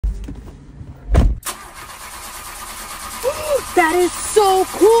That is so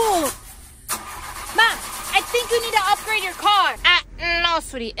cool. Mom, I think you need to upgrade your car. No,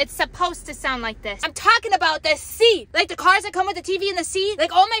 sweetie. It's supposed to sound like this. I'm talking about the seat. Like the cars that come with the TV and the seat.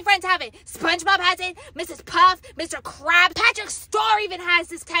 Like all my friends have it. SpongeBob has it. Mrs. Puff, Mr. Krabs. Patrick Star even has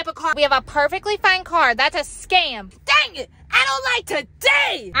this type of car. We have a perfectly fine car. That's a scam. Dang it. I don't like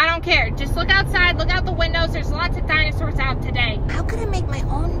today. I don't care. Just look outside. Look out the windows. There's lots of dinosaurs out today. How could I make my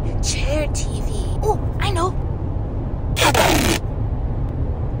own chair TV? Oh, I know.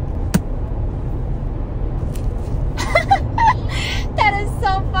 That is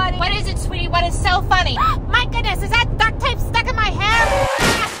so funny. What is it, sweetie? What is so funny? My goodness, is that duct tape stuck in my hair?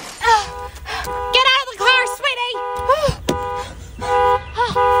 Get out of the car, sweetie.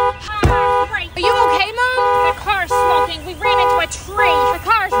 Are you okay, Mom? The car's smoking. We ran into a tree. The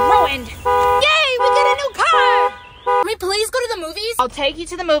car's ruined. Yay, we get a new car. Can we please go to the movies? I'll take you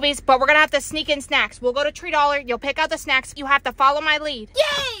to the movies, but we're gonna have to sneak in snacks. We'll go to Tree Dollar. You'll pick out the snacks. You have to follow my lead.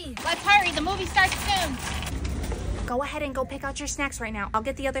 Yay! Let's hurry. The movie starts soon. Go ahead and go pick out your snacks right now. I'll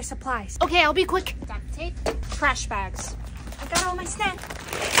get the other supplies. Okay, I'll be quick. Duct tape, trash bags. I got all my snacks.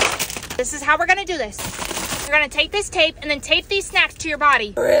 This is how we're gonna do this. You're gonna take this tape and then tape these snacks to your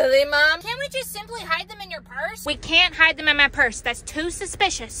body. Really, Mom? Can't we just simply hide them in your purse? We can't hide them in my purse. That's too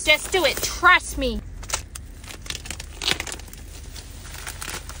suspicious. Just do it. Trust me.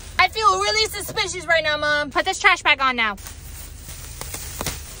 I feel really suspicious right now, Mom. Put this trash bag on now.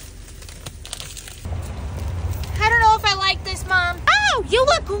 I don't know if I like this, Mom. Oh, you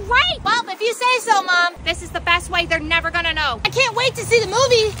look great. Well, if you say so, Mom. This is the best way. They're never gonna know. I can't wait to see the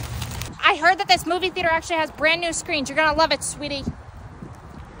movie. I heard that this movie theater actually has brand new screens. You're gonna love it, sweetie.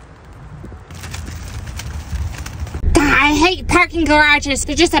 I hate parking garages.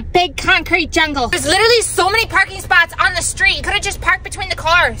 They're just a big concrete jungle. There's literally so many parking spots on the street. You could have just parked between the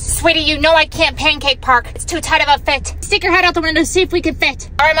cars. Sweetie, you know I can't pancake park. It's too tight of a fit. Stick your head out the window, see if we can fit.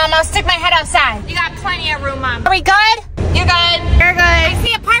 All right, Mom, I'll stick my head outside. You got plenty of room, Mom. Are we good? You're good. You're good. I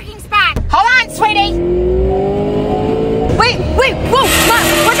see a parking spot. Hold on, sweetie. Wait, whoa, Mom,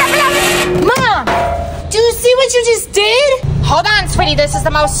 what's happening? Mom, do you see what you just did? Hold on, sweetie, this is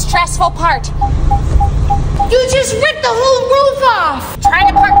the most stressful part. You just ripped the whole roof off! Trying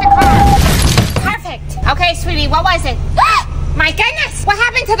to park the car. Perfect. Okay, sweetie, what was it? My goodness! What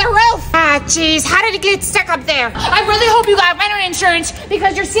happened to the roof? Jeez, how did it get stuck up there? I really hope you got rental insurance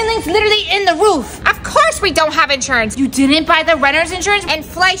because your ceiling's literally in the roof. Of course we don't have insurance. You didn't buy the renter's insurance?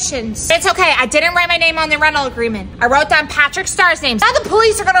 Inflations. It's okay, I didn't write my name on the rental agreement. I wrote down Patrick Starr's name. Now the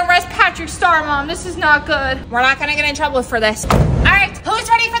police are gonna arrest Patrick Starr, Mom. This is not good. We're not gonna get in trouble for this. All right, who's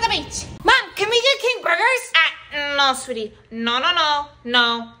ready for the beach? Mom, can we get King Burgers? No, sweetie. No.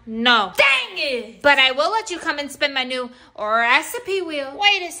 Dang it! But I will let you come and spin my new recipe wheel.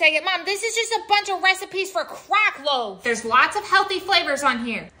 Wait a second, Mom. This is just a bunch of recipes for crack loaf. There's lots of healthy flavors on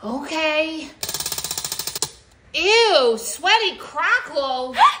here. Okay. Ew, sweaty crack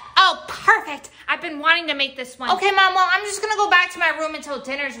loaf. Oh, perfect. I've been wanting to make this one. Okay, Mom, well, I'm just gonna go back to my room until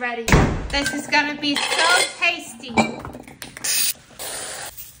dinner's ready. This is gonna be so tasty.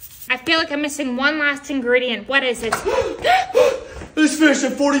 I feel like I'm missing one last ingredient. What is it? This fish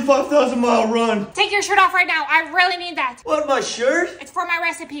a 45,000-mile run. Take your shirt off right now. I really need that. What, my shirt? It's for my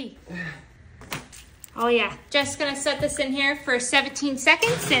recipe. Oh, yeah. Just gonna set this in here for 17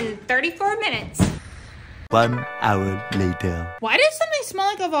 seconds and 34 minutes. 1 hour later. Why does something smell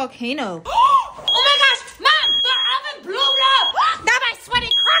like a volcano? Oh my gosh, Mom! The oven blew up! Not my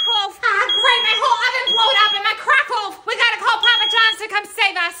sweaty crack loaf! Ah, great, my whole oven blew up and my crack loaf! We gotta call Papa John's to come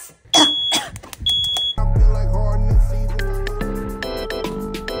save us.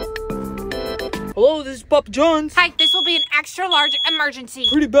 Hello, this is Papa John's. Hi, this will be an extra large emergency.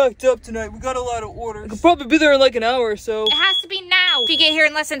 Pretty backed up tonight. We got a lot of orders. I could probably be there in like an hour or so. It has to be now. If you get here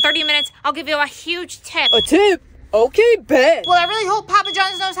in less than 30 minutes, I'll give you a huge tip. A tip? Okay, bet. Well, I really hope Papa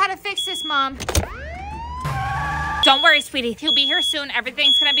John's knows how to fix this, Mom. Don't worry, sweetie. He'll be here soon.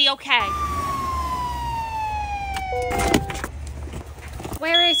 Everything's gonna be okay.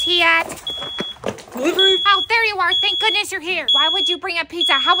 Where is he at? Delivery? Oh, there you are. Thank goodness you're here. Why would you bring a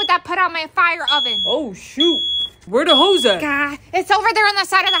pizza? How would that put out my fire oven? Oh, shoot. Where the hose at? God, it's over there on the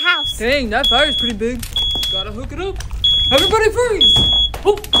side of the house. Dang, that fire's pretty big. Gotta hook it up. Everybody freeze!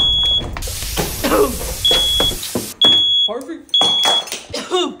 Oh. Perfect.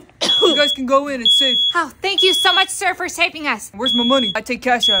 You guys can go in. It's safe. Oh, thank you so much, sir, for saving us. Where's my money? I take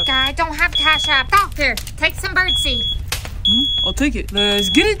cash out. God, I don't have cash app. Oh, here, take some birdseed. I'll take it. Let's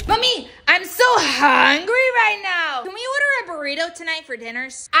get it. Mommy, I'm so hungry right now. Can we order a burrito tonight for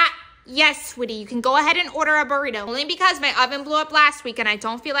dinners? Yes, sweetie, you can go ahead and order a burrito. Only because my oven blew up last week and I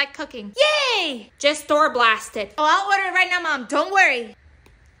don't feel like cooking. Yay! Just door blast it. Oh, I'll order it right now, Mom. Don't worry.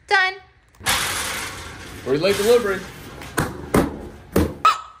 Done. We're late delivery.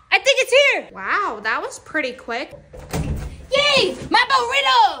 I think it's here. Wow, that was pretty quick. Yay! My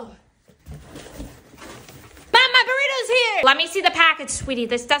burrito! Mom, my burrito's here! Let me see the package, sweetie.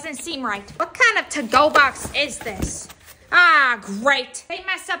 This doesn't seem right. What kind of to-go box is this? Ah, great. They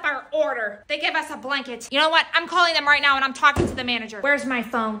messed up our order. They gave us a blanket. You know what? I'm calling them right now and I'm talking to the manager. Where's my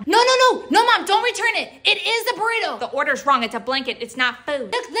phone? No, Mom, don't return it. It is the burrito. The order's wrong. It's a blanket. It's not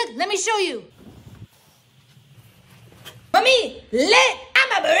food. Look, let me show you. Mommy, lit.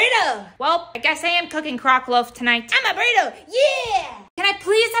 I'm a burrito. Well, I guess I am cooking crock loaf tonight. I'm a burrito. Yeah. Can I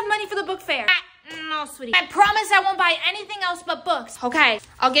please have money for the book fair? No, sweetie. I promise I won't buy anything else but books. Okay,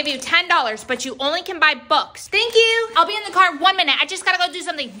 I'll give you $10, but you only can buy books. Thank you. I'll be in the car 1 minute. I just gotta go do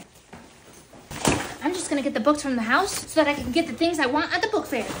something. I'm just gonna get the books from the house so that I can get the things I want at the book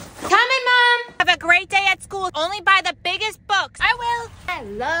fair. Coming, Mom. Have a great day at school. Only buy the biggest books. I will. I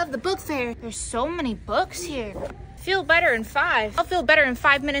love the book fair. There's so many books here. Feel better in 5. I'll feel better in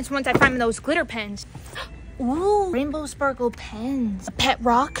 5 minutes once I find those glitter pens. Ooh, rainbow sparkle pens. A pet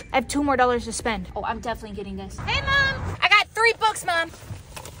rock. I have $2 more to spend. Oh, I'm definitely getting this. Hey, Mom. I got 3 books, Mom.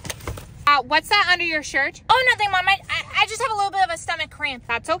 What's that under your shirt? Oh, nothing, Mom. I just have a little bit of a stomach cramp.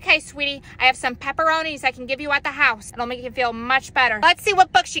 That's okay, sweetie. I have some pepperonis I can give you at the house. It'll make you feel much better. Let's see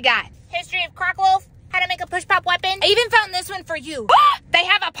what books you got. History of crock loaf. How to make a push-pop weapon. I even found this one for you. They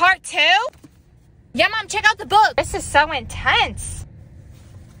have a part 2? Yeah, Mom, check out the book. This is so intense.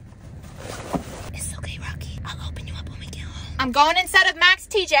 It's okay, Rocky. I'll open you up when we get home. I'm going instead of Max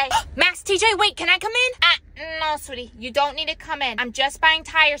TJ. Max TJ, wait, can I come in? No, sweetie, you don't need to come in. I'm just buying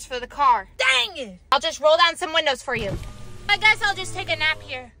tires for the car. Dang it. I'll just roll down some windows for you. I guess I'll just take a nap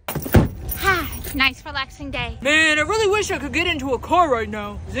here. Nice relaxing day. Man, I really wish I could get into a car right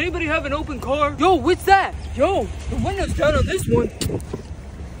now. Does anybody have an open car? Yo, what's that? Yo, the window's down on this one.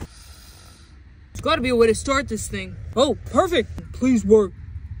 There's gotta be a way to start this thing. Oh, perfect. Please work.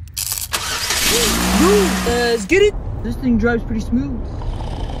 Let's get it. This thing drives pretty smooth.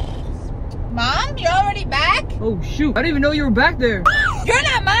 Mom, you're already back? Oh, shoot. I didn't even know you were back there. You're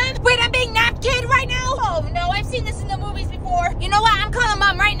not Mom? Wait, I'm being napped kid right now? Oh, no, I've seen this in the movies before. You know what? I'm calling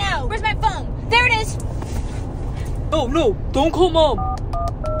Mom right now. Where's my phone? There it is. Oh, no. Don't call Mom.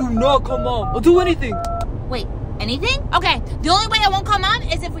 Do not call Mom. I'll do anything. Wait, anything? Okay, the only way I won't call Mom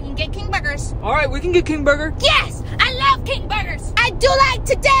is if we can get King Burgers. All right, we can get King Burger. Yes, I love King Burgers. I do like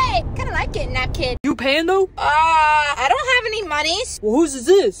today. Kind of like getting napped kid. You paying, though? I don't have any monies. Well, whose is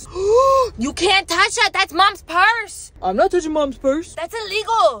this? You can't touch that. That's Mom's purse. I'm not touching Mom's purse. That's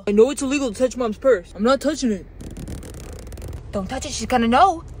illegal. I know it's illegal to touch Mom's purse. I'm not touching it. Don't touch it. She's gonna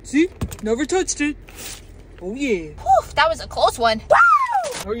know. See? Never touched it. Oh, yeah. Whew, that was a close one.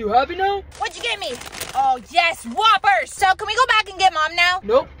 Woo! Are you happy now? What'd you get me? Oh, yes, Whoppers. So can we go back and get Mom now?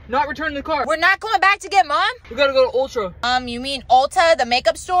 Nope, not returning the car. We're not going back to get Mom? We gotta go to Ultra. You mean Ulta, the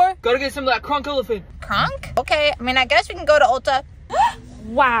makeup store? Gotta get some of that crunk elephant. Crunk? Okay, I mean, I guess we can go to Ulta.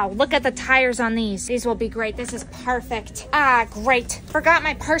 Wow, look at the tires on these. These will be great. This is perfect. Great. Forgot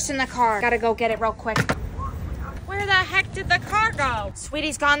my purse in the car. Gotta go get it real quick. Where the heck did the car go?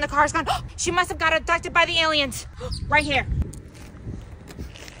 Sweetie's gone, the car's gone. She must have got abducted by the aliens. Right here.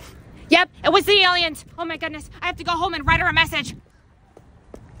 Yep, it was the aliens. Oh my goodness, I have to go home and write her a message.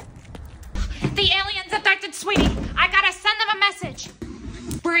 The aliens abducted Sweetie. I gotta send them a message.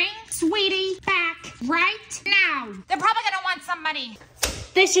 Bring Sweetie back right now. They're probably gonna want some money.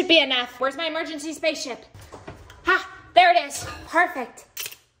 This should be enough. Where's my emergency spaceship? Ha, there it is. Perfect.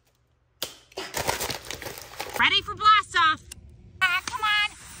 Ready for blast off. Come on.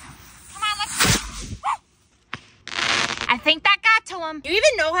 Come on, let's go. I think that got to him. You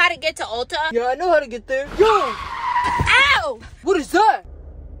even know how to get to Ulta? Yeah, I know how to get there. Yo! Ow! What is that?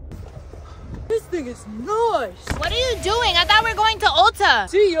 This thing is nice. What are you doing? I thought we were going to Ulta.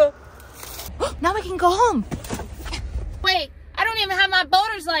 See ya. Now we can go home. Wait, I don't even have my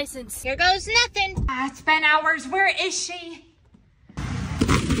boater's license. Here goes nothing. It's been hours. Where is she?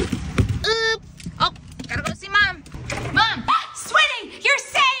 Oop. Oh, gotta go see Mom. Mom! Sweetie, you're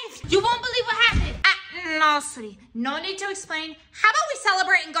saved! You won't believe what happened. No, Sweetie. No need to explain. How about we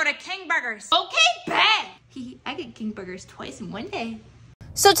celebrate and go to King Burgers? Okay, bet. I get King Burgers twice in one day.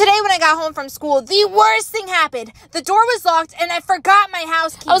 So today when I got home from school, the worst thing happened. The door was locked and I forgot my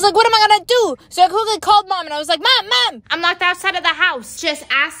house key. I was like, what am I gonna do? So I quickly called Mom and I was like, Mom, I'm locked outside of the house. Just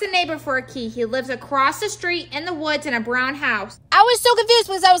ask the neighbor for a key. He lives across the street in the woods in a brown house. I was so confused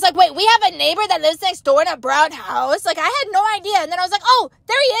because I was like, wait, we have a neighbor that lives next door in a brown house? Like, I had no idea. And then I was like, oh,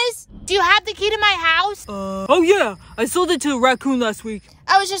 there he is. Do you have the key to my house? Oh yeah, I sold it to a raccoon last week.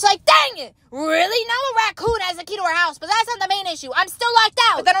 I was just like, dang it. Really? Now a raccoon has a key to our house, but that's not the main issue. I'm still locked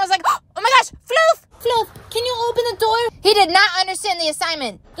out. But then I was like, oh my gosh, Fluff, can you open the door? He did not understand the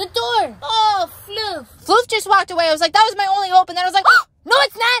assignment. The door. Oh, Fluff just walked away. I was like, that was my only hope. And then I was like, oh, no,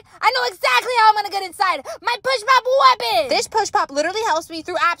 it's not. I know exactly how I'm going to get inside. My push pop weapon. This push pop literally helps me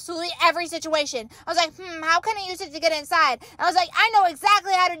through absolutely every situation. I was like, how can I use it to get inside? And I was like, I know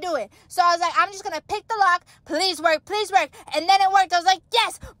exactly how to do it. So I was like, I'm just going to pick the lock. Please work. And then it worked. I was like,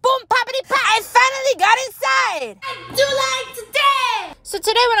 yes. Boom, poppity pop. I finally got inside. I do like today. So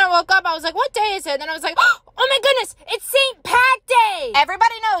today when I woke up, I was like, what day is it? And then I was like, oh my goodness, it's St. Pat Day.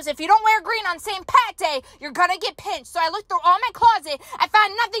 Everybody knows if you don't wear green on St. Pat Day, you're going to get pinched. So I looked through all my closet. I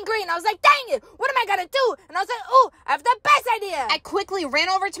found nothing green. I was like, dang it, what am I gonna do? And I was like, oh, I have the best idea. I quickly ran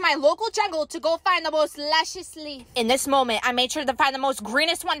over to my local jungle to go find the most luscious leaf. In this moment, I made sure to find the most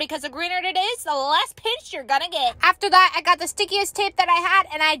greenest one because the greener it is, the less pinched you're gonna get. After that, I got the stickiest tape that I had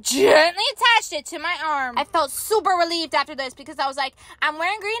and I gently attached it to my arm. I felt super relieved after this because I was like, I'm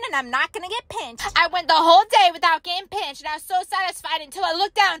wearing green and I'm not gonna get pinched. I went the whole day without getting pinched and I was so satisfied until I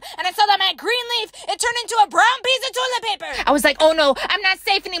looked down and I saw that my green leaf, it turned into a brown piece of toilet paper. I was like, oh no, I'm not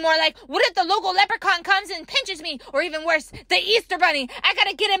safe anymore. Like, what if the local leprechaun comes and pinches me? Or even worse, the Easter bunny. I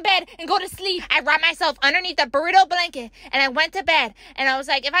gotta get in bed and go to sleep. I wrapped myself underneath a burrito blanket and I went to bed. And I was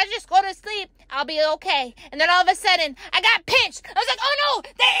like, if I just go to sleep, I'll be okay. And then all of a sudden, I got pinched. I was like, oh no,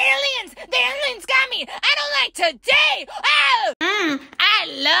 the aliens got me. I don't like today. Oh! I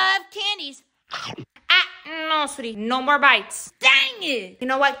love candies. No, sweetie, no more bites. Dang it. You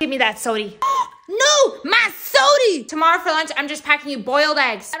know what? Give me that sody. No, my sody. Tomorrow for lunch, I'm just packing you boiled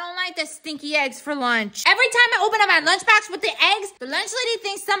eggs. I don't like the stinky eggs for lunch. Every time I open up my lunchbox with the eggs, the lunch lady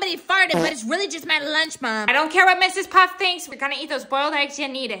thinks somebody farted, but it's really just my lunch mom. I don't care what Mrs. Puff thinks. We're gonna eat those boiled eggs. You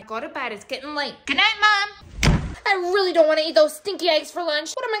need it. Go to bed. It's getting late. Good night, Mom. I really don't want to eat those stinky eggs for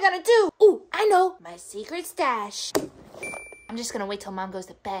lunch. What am I gonna do? Ooh, I know. My secret stash. I'm just gonna wait till Mom goes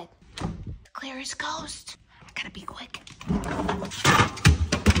to bed. The clearest ghost. I gotta be quick.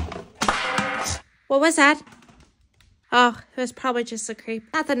 What was that? Oh, it was probably just a creep.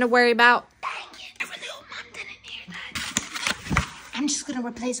 Nothing to worry about. Dang it. I really hope Mom didn't hear that. I'm just gonna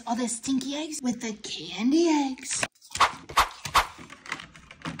replace all the stinky eggs with the candy eggs.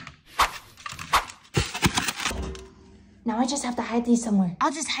 Now I just have to hide these somewhere.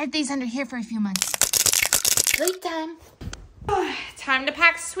 I'll just hide these under here for a few months. Sleep time. Time to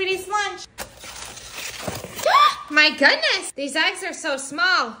pack Sweetie's lunch. My goodness, these eggs are so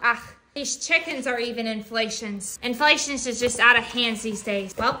small. These chickens are even inflations. Inflations is just out of hands these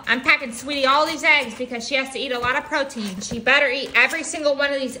days. Well, I'm packing Sweetie all these eggs because she has to eat a lot of protein. She better eat every single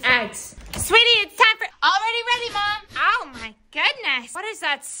one of these eggs. Sweetie, it's time for... Already ready, Mom. Oh my goodness. What is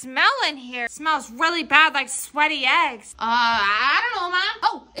that smell in here? It smells really bad, like sweaty eggs. I don't know, Mom.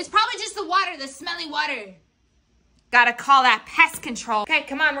 Oh, it's probably just the water, the smelly water. Gotta call that pest control. Okay,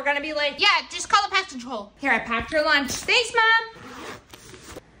 come on, we're gonna be late. Yeah, just call the pest control. Here, I packed your lunch. Thanks, Mom.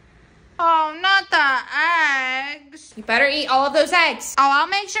 Oh, not the eggs. You better eat all of those eggs. Oh, I'll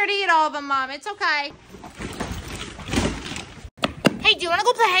make sure to eat all of them, Mom. It's okay. Hey, do you want to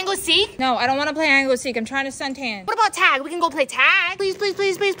go play hide and go seek? No, I don't want to play hide and go seek. I'm trying to suntan. What about tag? We can go play tag. Please, please,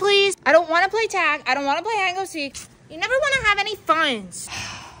 please, please, please. I don't want to play tag. I don't want to play hide and go seek. You never want to have any funs.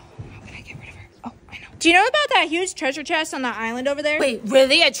 How can I get rid of her? Oh, I know. Do you know about that huge treasure chest on that island over there? Wait,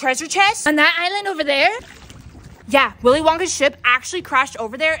 really? A treasure chest? On that island over there? Yeah, Willy Wonka's ship actually crashed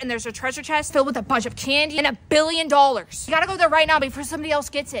over there and there's a treasure chest filled with a bunch of candy and $1 billion. You gotta go there right now before somebody else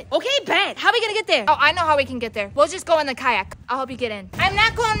gets it. Okay, bet. How are we gonna get there? Oh, I know how we can get there. We'll just go in the kayak. I'll help you get in. I'm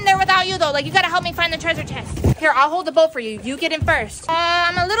not going there without you though. Like, you gotta help me find the treasure chest. Here, I'll hold the boat for you. You get in first.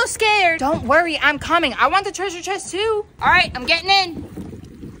 I'm a little scared. Don't worry, I'm coming. I want the treasure chest too. All right, I'm getting in.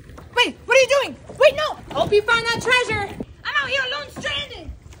 Wait, what are you doing? Wait, no. Hope you find that treasure. I'm out here alone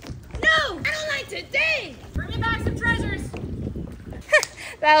stranded. No, I don't like today. Bring me back some treasures.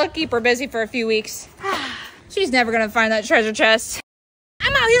 That'll keep her busy for a few weeks. She's never gonna find that treasure chest.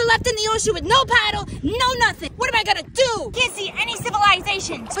 I'm out here left in the ocean with no paddle, no nothing. What am I gonna do? Can't see any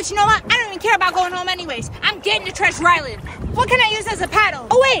civilizations. But you know what? I don't even care about going home anyways. I'm getting to Treasure Island. What can I use as a paddle?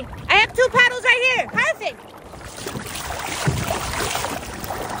 Oh wait, I have 2 paddles right here. Perfect.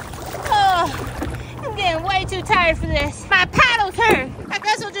 Oh, I'm getting way too tired for this. My paddles hurt. I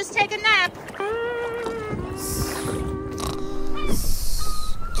guess I'll just take a nap.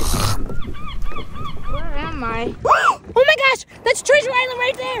 Where am I? Oh my gosh, that's Treasure Island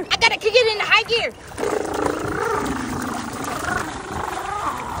right there. I gotta kick it into high gear.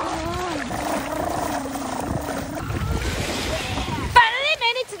 Finally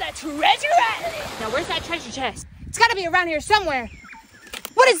made it to the Treasure Island. Now where's that treasure chest? It's gotta be around here somewhere.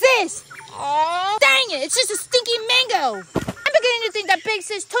 What is this? Oh, dang it, it's just a stinky mango. I'm beginning to think that Big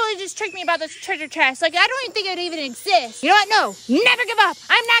Sis totally just tricked me about this treasure chest. Like, I don't even think it even exists. You know what? No, never give up.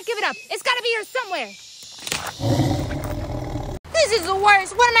 I'm not giving up. It's gotta be here somewhere. This is the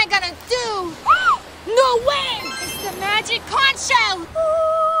worst. What am I gonna do? No way! It's the magic conch shell.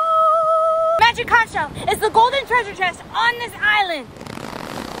 Magic conch shell. It's the golden treasure chest on this island.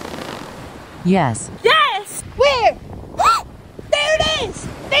 Yes. Yes! Where? There it is!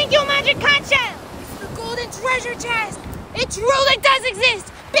 Thank you, Magic Conch Shell! It's the golden treasure chest! It truly does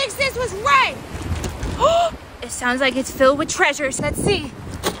exist! Big Sis was right! It sounds like it's filled with treasures. Let's see.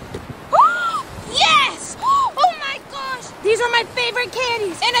 Yes! Oh my gosh! These are my favorite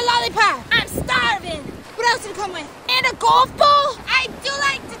candies! And a lollipop! I'm starving! What else did it come with? And a golf ball? I do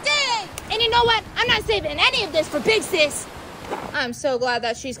like today! And you know what? I'm not saving any of this for Big Sis! I'm so glad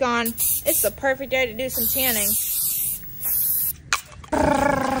that she's gone. It's the perfect day to do some tanning.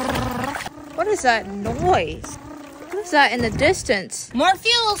 What is that noise? What is that in the distance? More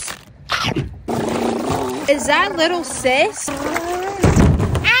fuels. Is that little sis?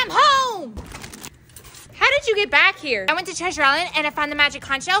 I'm home. How did you get back here? I went to Treasure Island and I found the magic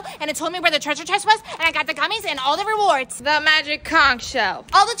conch shell and it told me where the treasure chest was and I got the gummies and all the rewards. The magic conch shell.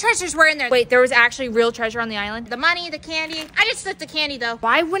 All the treasures were in there. Wait, there was actually real treasure on the island? The money, the candy. I just took the candy though.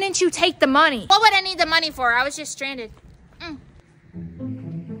 Why wouldn't you take the money? What would I need the money for? I was just stranded.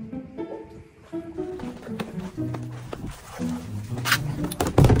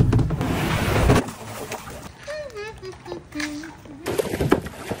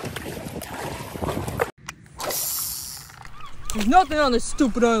 There's nothing on this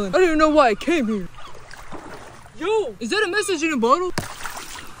stupid island. I don't even know why I came here. Yo, is that a message in a bottle?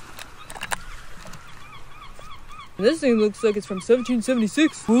 This thing looks like it's from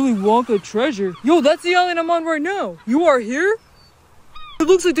 1776. Willy Wonka treasure. Yo, that's the island I'm on right now. You are here? It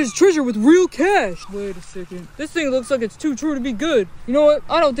looks like there's treasure with real cash. Wait a second. This thing looks like it's too true to be good. You know what?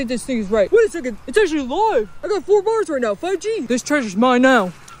 I don't think this thing is right. Wait a second. It's actually alive. I got 4 bars right now. 5G. This treasure's mine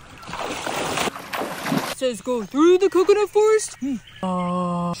now. Says go through the coconut forest.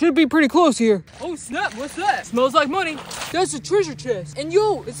 Should be pretty close here. Oh snap, what's that? Smells like money. That's a treasure chest. And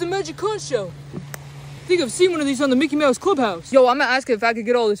yo, it's a magic conch shell. I think I've seen one of these on the Mickey Mouse Clubhouse. Yo, I'm gonna ask if I could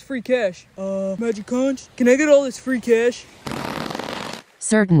get all this free cash. Magic conch, can I get all this free cash?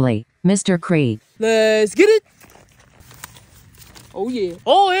 Certainly, Mr. Creed. Let's get it. Oh yeah.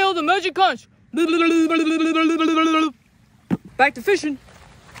 All hail the magic conch. Back to fishing.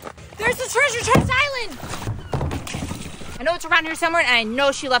 There's the treasure chest island! I know it's around here somewhere, and I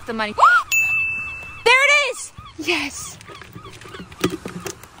know she left the money. There it is! Yes!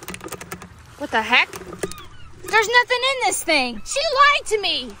 What the heck? There's nothing in this thing! She lied to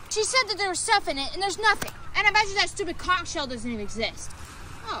me! She said that there was stuff in it, and there's nothing. And I imagine that stupid conch shell doesn't even exist.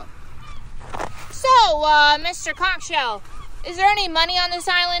 Oh. So, Mr. Conch Shell, is there any money on this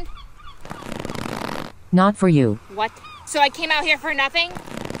island? Not for you. What? So I came out here for nothing?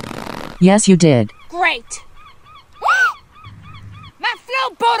 Yes, you did. Great. My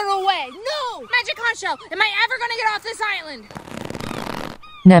float boated away. No! Magic conch shell, am I ever gonna get off this island?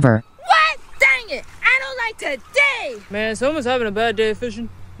 Never. What? Dang it! I don't like today! Man, someone's having a bad day of fishing.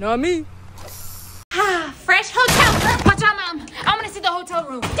 Not me. Fresh hotel. Watch out, Mom. I want to see the hotel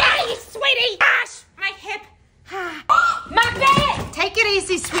room. Dang it, sweetie! Gosh, my hip. My bed! Take it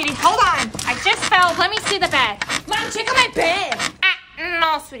easy, sweetie. Hold on. I just fell. Let me see the bed. Mom, check out my bed.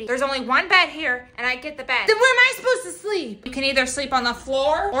 No, sweetie. There's only one bed here, and I get the bed. Then where am I supposed to sleep? You can either sleep on the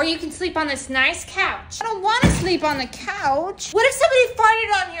floor, or you can sleep on this nice couch. I don't want to sleep on the couch. What if somebody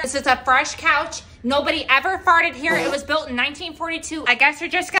farted on here? This is a fresh couch. Nobody ever farted here. It was built in 1942. I guess you're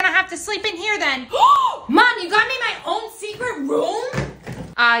just gonna have to sleep in here then. Mom, you got me my own secret room?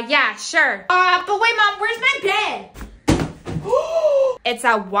 Yeah, sure. But wait, Mom, where's my bed? It's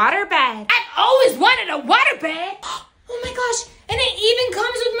a water bed. I've always wanted a water bed. Oh my gosh, and it even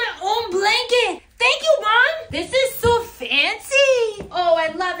comes with my own blanket. Thank you, Mom. This is so fancy. Oh,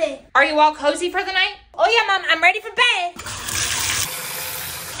 I love it. Are you all cozy for the night? Oh yeah, Mom, I'm ready for bed.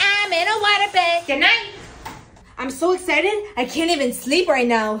 I'm in a water bed. Good night. I'm so excited, I can't even sleep right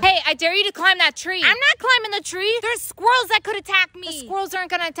now. Hey, I dare you to climb that tree. I'm not climbing the tree. There's squirrels that could attack me. The squirrels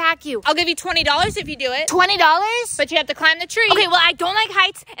aren't gonna attack you. I'll give you $20 if you do it. $20? But you have to climb the tree. Okay, well, I don't like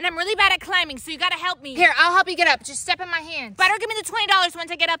heights, and I'm really bad at climbing, so you gotta help me. Here, I'll help you get up. Just step in my hand. Better give me the $20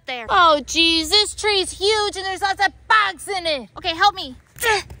 once I get up there. Oh, geez, this tree's huge, and there's lots of bugs in it. Okay, help me.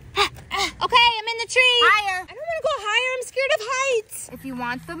 Okay, I'm in the tree. Higher. I don't want to go higher, I'm scared of heights. If you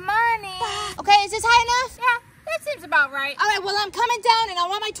want the money. Okay, is this high enough? Yeah, that seems about right. All right, well, I'm coming down, and I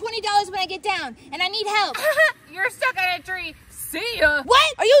want my $20 when I get down, and I need help. You're stuck in a tree. See ya.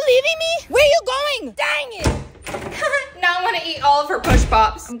 What? Are you leaving me? Where are you going? Dang it. Now I want to eat all of her push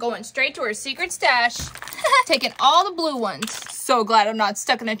pops. I'm going straight to her secret stash. Taking all the blue ones. So glad I'm not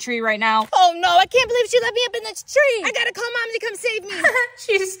stuck in a tree right now. Oh no, I can't believe she let me up in this tree. I gotta call Mom to come save me.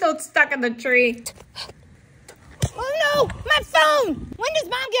 She's still stuck in the tree. Oh no, my phone. When does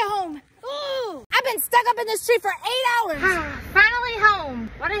Mom get home? Ooh, I've been stuck up in this tree for 8 hours. Finally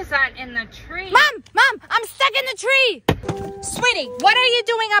home. What is that in the tree? Mom, I'm stuck in the tree. Sweetie, what are you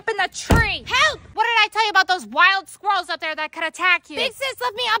doing up in the tree? Help! What did I tell you about those wild squirrels up there that could attack you? Big sis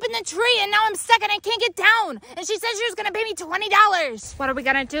left me up in the tree and now I'm stuck and I can't get down. And she said she was gonna pay me $20. What are we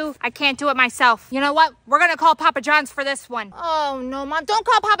gonna do? I can't do it myself. You know what? We're gonna call Papa John's for this one. Oh no, Mom, don't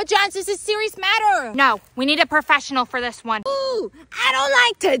call Papa John's. This is a serious matter. No, we need a professional for this one. Ooh, I don't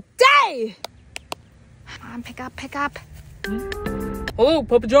like today. Come on, pick up. Hello,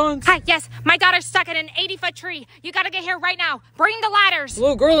 Papa John's. Hi, yes, my daughter's stuck in an 80-foot tree. You gotta get here right now. Bring the ladders.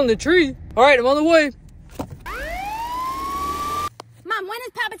 Hello, girl in the tree. All right, I'm on the way. Mom, when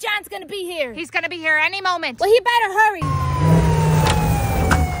is Papa John's gonna be here? He's gonna be here any moment. Well, he better hurry.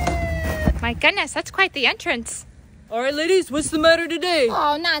 My goodness, that's quite the entrance. All right, ladies, what's the matter today?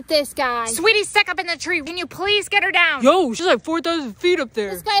 Oh, not this guy. Sweetie's stuck up in the tree. Can you please get her down? Yo, she's like 4,000 feet up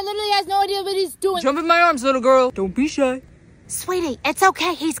there. This guy literally has no idea what he's doing. Jump in my arms, little girl. Don't be shy. Sweetie, it's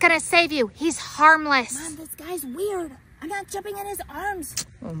okay. He's gonna save you. He's harmless. Mom, this guy's weird. I'm not jumping in his arms.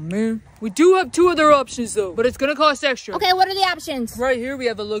 Oh, man. We do have 2 other options, though, but it's gonna cost extra. Okay, what are the options? Right here, we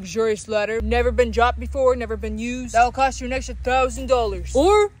have a luxurious ladder. Never been dropped before, never been used. That'll cost you an extra $1,000.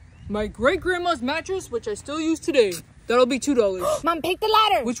 Or my great-grandma's mattress, which I still use today. That'll be $2. Mom, pick the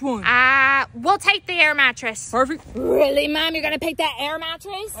ladder. Which one? We'll take the air mattress. Perfect. Really, Mom? You're gonna pick that air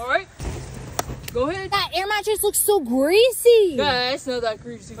mattress? All right. Go ahead. That air mattress looks so greasy. Yeah, it's not that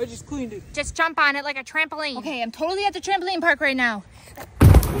greasy. I just cleaned it. Just jump on it like a trampoline. Okay, I'm totally at the trampoline park right now.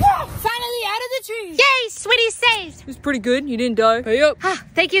 Finally out of the tree. Yay, Sweetie saved. It was pretty good. You didn't die. Pay up.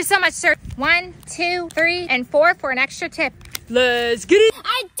 Thank you so much, sir. 1, 2, 3, and 4 for an extra tip. Let's get it.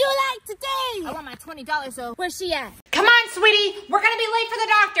 I do like today. I want my $20 though. Where's she at? Come on, Sweetie. We're gonna be late for the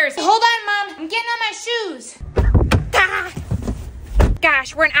doctors. Hold on, Mom. I'm getting on my shoes.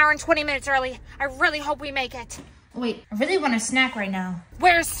 Gosh, we're an hour and 20 minutes early. I really hope we make it. Wait, I really want a snack right now.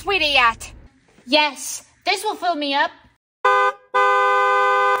 Where's Sweetie at? Yes, this will fill me up.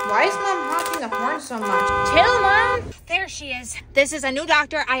 Why is Mom honking the horn so much? Chill, Mom. There she is. This is a new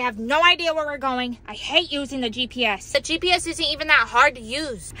doctor. I have no idea where we're going. I hate using the GPS. The GPS isn't even that hard to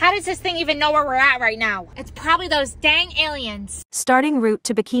use. How does this thing even know where we're at right now? It's probably those dang aliens. Starting route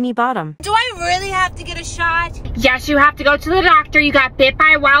to Bikini Bottom. Do I really have to get a shot? Yes, you have to go to the doctor. You got bit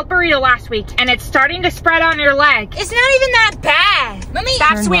by a wild burrito last week, and it's starting to spread on your leg. It's not even that bad. Mommy,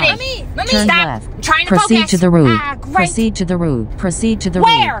 stop, Turn Sweetie. left. Mommy, Turn stop. left. I'm trying to Proceed focus. to the route. Great. Proceed to the route. Proceed to the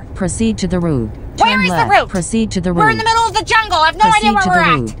Where? route. Proceed to the route. Where Turn is left. the route? Proceed to the route. We're in the middle of the jungle. I have no Proceed idea where to we're the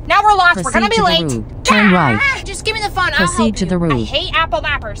at. route. Now we're lost. We're Proceed gonna be to the late. route. Turn right. Just give me the phone. I'll Proceed help to you. the route. I hate Apple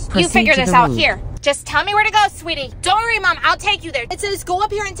Mappers. You Proceed figure to this the out route. here. Just tell me where to go, Sweetie. Don't worry, Mom. I'll take you there. It says go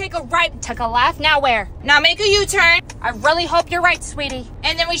up here and take a right. Took a left. Now where? Now make a U-turn. I really hope you're right, Sweetie.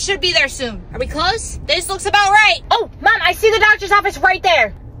 And then we should be there soon. Are we close? This looks about right. Oh, Mom, I see the doctor's office right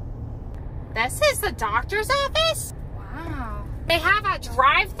there. This is the doctor's office? Wow. They have a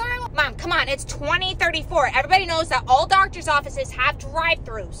drive-through? Mom, come on. It's 2034. Everybody knows that all doctor's offices have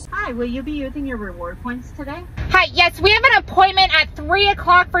drive-throughs. Hi, will you be using your reward points today? Hi, yes, we have an appointment at 3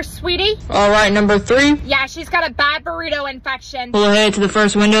 o'clock for Sweetie. All right, number 3. Yeah, she's got a bad burrito infection. Pull ahead to the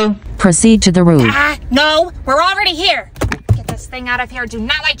first window. Proceed to the route. No, we're already here. Get this thing out of here. Do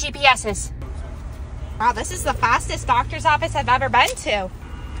not like GPSs. Wow, this is the fastest doctor's office I've ever been to.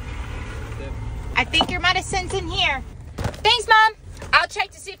 I think your medicine's in here. Thanks, Mom. I'll check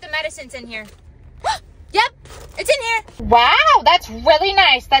to see if the medicine's in here. Yep, it's in here. Wow, that's really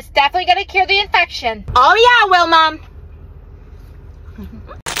nice. That's definitely gonna cure the infection. Oh yeah, will, Mom.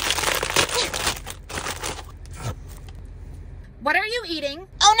 What are you eating?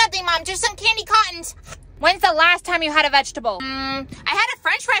 Oh, nothing, Mom. Just some candy cottons. When's the last time you had a vegetable? I had a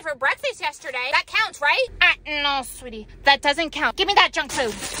french fry for breakfast yesterday. That counts, right? No, sweetie. That doesn't count. Give me that junk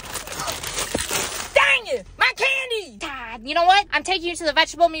food. Dang it! My candy! Dad, you know what? I'm taking you to the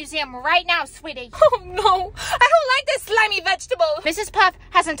vegetable museum right now, sweetie. Oh, no. I don't like this slimy vegetable. Mrs. Puff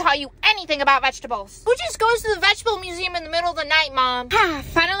hasn't taught you anything about vegetables. Who just goes to the vegetable museum in the middle of the night, Mom?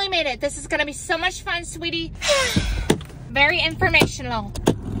 Finally made it. This is gonna be so much fun, sweetie. Very informational.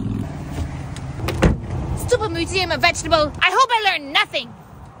 Stupid museum of vegetable. I hope I learned nothing.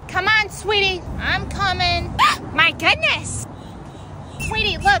 Come on, sweetie. I'm coming. My goodness.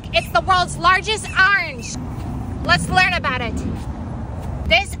 Sweetie, look, it's the world's largest orange. Let's learn about it.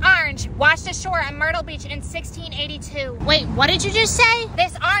 This orange washed ashore at Myrtle Beach in 1682. Wait, what did you just say?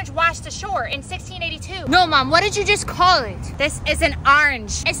 This orange washed ashore in 1682. No, Mom, what did you just call it? This is an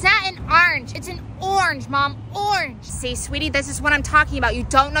orange. It's not an orange, it's an orange, Mom, orange. See, sweetie, this is what I'm talking about. You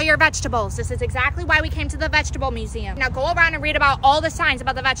don't know your vegetables. This is exactly why we came to the vegetable museum. Now go around and read about all the signs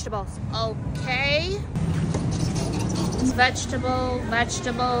about the vegetables. Okay. Vegetable,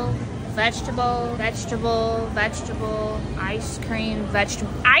 vegetable, vegetable, vegetable, vegetable, ice cream,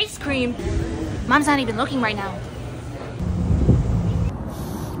 vegetable, ice cream? Mom's not even looking right now.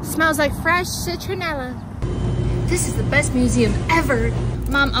 Smells like fresh citronella. This is the best museum ever.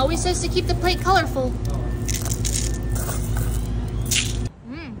 Mom always says to keep the plate colorful.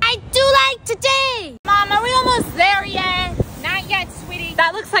 I do like today. Mom, are we almost there yet? Not yet, sweetie.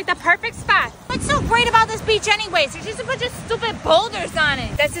 That looks like the perfect spot. What's so great about this beach anyways? There's just a bunch of stupid boulders on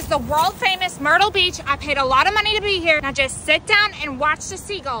it. This is the world famous Myrtle Beach. I paid a lot of money to be here. Now just sit down and watch the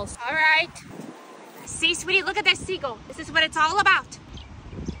seagulls. All right. See, sweetie, look at this seagull. This is what it's all about.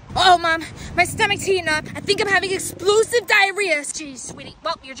 Oh, Mom, my stomach's heating up. I think I'm having explosive diarrhea. Jeez, sweetie.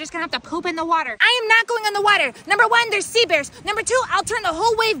 Well, you're just gonna have to poop in the water. I am not going in the water. Number one, there's sea bears. Number two, I'll turn the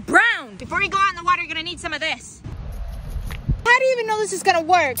whole wave brown. Before you go out in the water, you're gonna need some of this. How do you even know this is gonna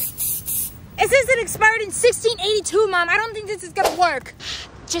work? It says it expired in 1682, Mom. I don't think this is gonna work.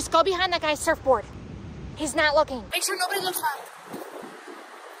 Just go behind that guy's surfboard. He's not looking. Make sure nobody looks up.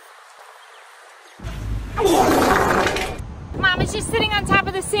 Mom, it's just sitting on top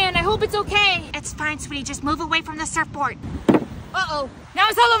of the sand. I hope it's okay. It's fine, sweetie. Just move away from the surfboard. Uh-oh. Now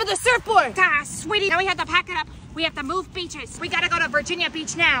it's all over the surfboard. Sweetie, now we have to pack it up. We have to move beaches. We gotta go to Virginia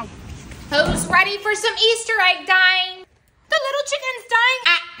Beach now. Who's ready for some Easter egg dying? The little chicken's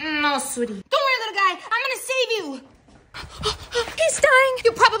dying? No, sweetie. Don't worry, little guy. I'm gonna save you. He's dying.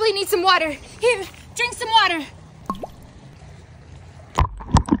 You probably need some water. Here, drink some water.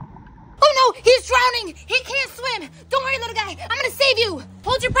 Oh no, he's drowning. He can't swim. Don't worry, little guy. I'm gonna save you.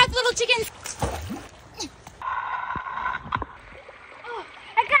 Hold your breath, little chicken. Oh,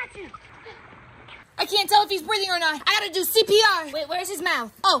 I got you. I can't tell if he's breathing or not. I gotta do CPR. Wait, where's his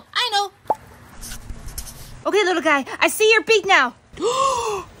mouth? Oh, I know. Okay, little guy, I see your beak now.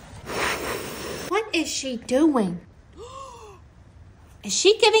 What is she doing? Is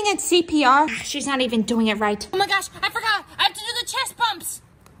she giving it CPR? She's not even doing it right. Oh my gosh, I forgot. I have to do the chest pumps.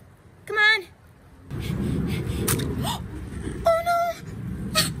 Come on. Oh no.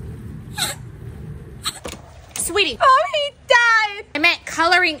 Sweetie. Oh, he died. I meant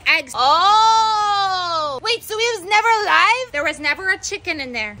coloring eggs. Oh. Wait, so he was never alive? There was never a chicken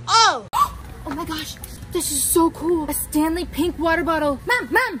in there. Oh. Oh my gosh. This is so cool. A Stanley pink water bottle.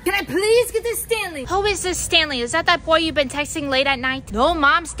 Mom, can I please get this Stanley? Who is this Stanley? Is that boy you've been texting late at night? No,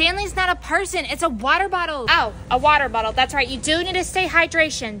 Mom, Stanley's not a person. It's a water bottle. Oh, a water bottle. That's right. You do need to stay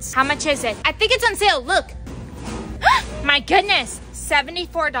hydrations. How much is it? I think it's on sale. Look. My goodness.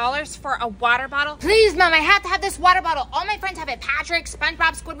 $74 for a water bottle? Please, Mom, I have to have this water bottle. All my friends have it. Patrick,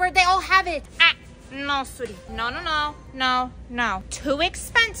 SpongeBob, Squidward, they all have it. No, sweetie. No. Too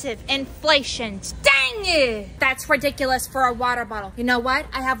expensive. Inflation. Dang it! That's ridiculous for a water bottle. You know what?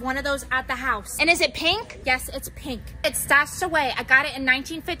 I have one of those at the house. And is it pink? Yes, it's pink. It's stashed away. I got it in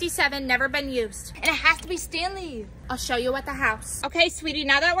 1957, never been used. And it has to be Stanley. I'll show you at the house. Okay, sweetie,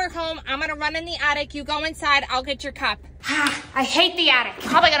 now that we're home, I'm gonna run in the attic. You go inside, I'll get your cup. I hate the attic.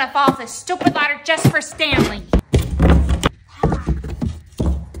 Probably gonna fall off this stupid ladder just for Stanley.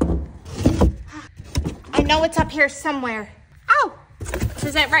 I know it's up here somewhere. Oh, this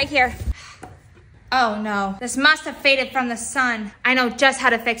is it right here. Oh no, this must have faded from the sun. I know just how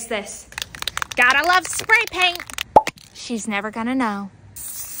to fix this. Gotta love spray paint. She's never gonna know.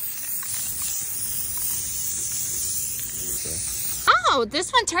 Oh,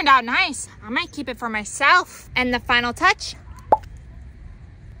 this one turned out nice. I might keep it for myself. And the final touch.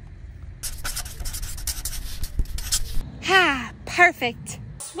 Perfect.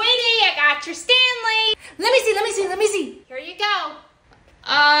 Sweetie, I got your Stanley. Let me see. Here you go.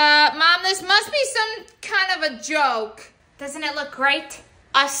 Mom, this must be some kind of a joke. Doesn't it look great?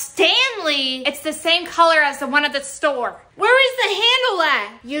 A Stanley. It's the same color as the one at the store. Where is the handle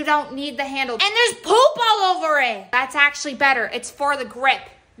at? You don't need the handle. And there's poop all over it. That's actually better. It's for the grip.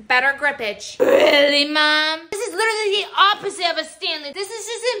 Better grippage. Really, Mom? This is literally the opposite of a Stanley. This is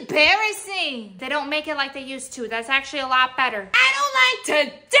just embarrassing. They don't make it like they used to. That's actually a lot better. I don't like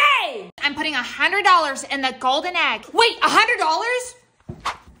today. I'm putting $100 in the golden egg. Wait, $100?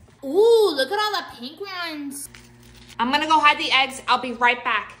 Ooh, look at all the pink ones. I'm gonna go hide the eggs. I'll be right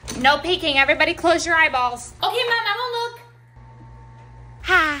back. No peeking. Everybody close your eyeballs. Okay, Mom, I will look.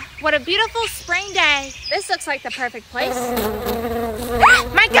 Ah, what a beautiful spring day. This looks like the perfect place. Ah,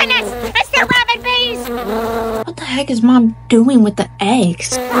 my goodness, it's the rabbit bees. What the heck is Mom doing with the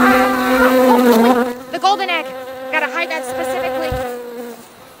eggs? The golden egg. Gotta hide that specifically.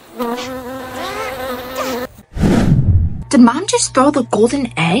 Did Mom just throw the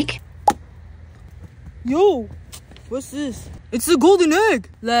golden egg? Yo, what's this? It's the golden egg.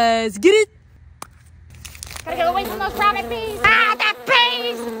 Let's get it. Gotta get away from those rabbit bees. Ah, the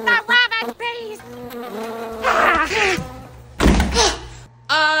bees! The rabbit bees!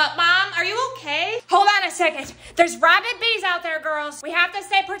 Mom, are you okay? Hold on a second. There's rabbit bees out there, girls. We have to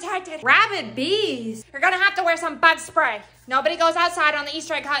stay protected. Rabbit bees? You're gonna have to wear some bug spray. Nobody goes outside on the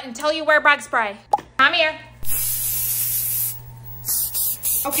Easter egg hunt until you wear bug spray. Come here.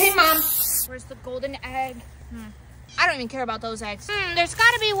 Okay, Mom. Where's the golden egg? I don't even care about those eggs. There's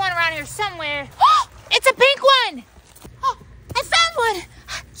gotta be one around here somewhere. It's a pink one! Oh, I found one!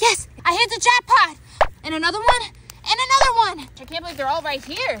 Yes, I hit the jackpot! And another one, and another one! I can't believe they're all right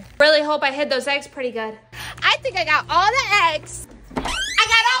here. Really hope I hid those eggs pretty good. I think I got all the eggs. I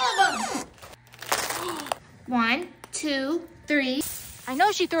got all of them! 1, 2, 3. I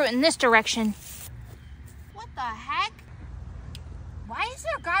know she threw it in this direction. What the heck? Why is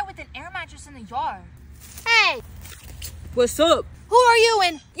there a guy with an air mattress in the yard? Hey! What's up? Who are you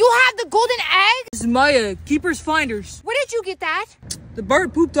and you have the golden egg? This is my egg. Keepers finders. Where did you get that? The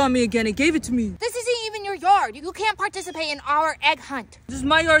bird pooped on me again and gave it to me. This isn't even your yard. You can't participate in our egg hunt. This is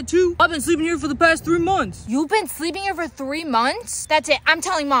my yard too. I've been sleeping here for the past 3 months. You've been sleeping here for 3 months? That's it. I'm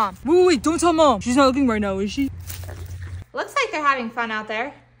telling Mom. Wait, don't tell Mom. She's not looking right now, is she? Looks like they're having fun out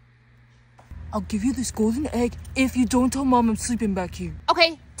there. I'll give you this golden egg if you don't tell Mom I'm sleeping back here.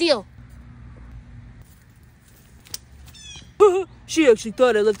 Okay, deal. She actually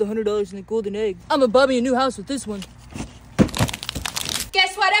thought I left $100 in the golden egg. I'm gonna buy me a new house with this one.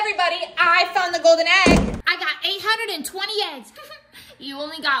 Guess what, everybody? I found the golden egg. I got 820 eggs. You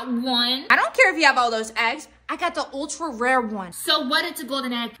only got one. I don't care if you have all those eggs. I got the ultra rare one. So what? It's a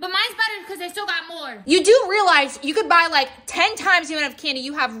golden egg. But mine's better because I still got more. You do realize you could buy like 10 times the amount of candy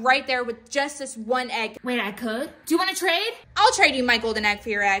you have right there with just this one egg. Wait, I could? Do you want to trade? I'll trade you my golden egg for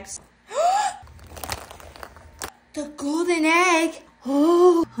your eggs. The golden egg.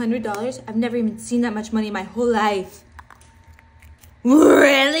 Oh, $100? I've never even seen that much money in my whole life.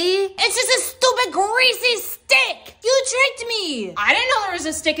 Really? It's just a stupid greasy stick. You tricked me. I didn't know there was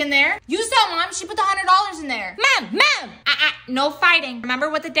a stick in there. You saw Mom. She put the $100 in there. Mom. No fighting. Remember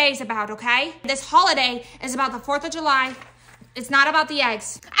what the day's about, okay? This holiday is about the 4th of July. It's not about the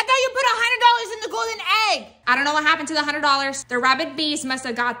eggs. I thought you put $100 in the golden egg. I don't know what happened to the $100. The rabbit bees must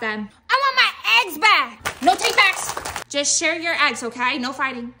have got them. I want my eggs back. No take backs. Just share your eggs, okay? No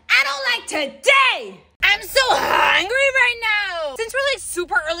fighting. I don't like today. I'm so hungry right now. Since we're like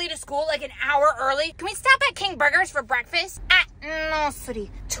super early to school, like an hour early, can we stop at King Burgers for breakfast? No,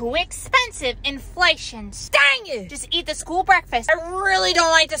 sweetie. Too expensive. Inflation. Dang it. Just eat the school breakfast. I really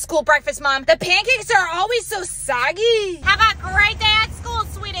don't like the school breakfast, Mom. The pancakes are always so soggy. Have a great day at school,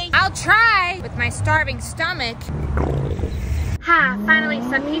 sweetie. I'll try with my starving stomach. Finally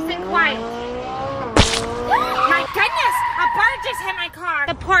some peace and quiet. My goodness, a bird just hit my car.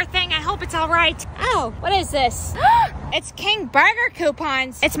 The poor thing, I hope it's all right. Oh, what is this? It's King Burger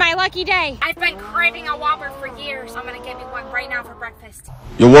coupons. It's my lucky day. I've been craving a Whopper for years. I'm gonna get me one right now for breakfast.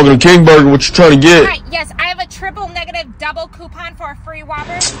 Yo, welcome to King Burger. What you trying to get? Right, yes, I have a triple negative double coupon for a free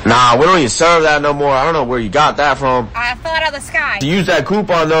Whopper. Nah, we don't even serve that no more. I don't know where you got that from. I fell out of the sky. To use that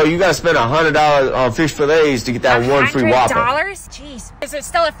coupon though, you gotta spend $100 on fish fillets to get that one free Whopper. $100? Jeez. Is it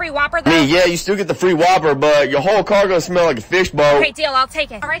still a free Whopper though? Yeah, you still get the free Whopper, but your whole car gonna smell like a fish bowl. Okay, deal, I'll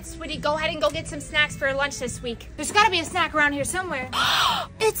take it. All right, sweetie, go ahead and go get some snacks for lunch this week. There's gotta be a snack around here somewhere.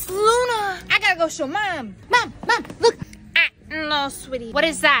 It's Luna. I gotta go show Mom. Mom, look. No, sweetie. What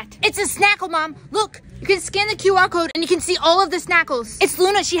is that? It's a Snackle, Mom. Look, you can scan the QR code and you can see all of the Snackles. It's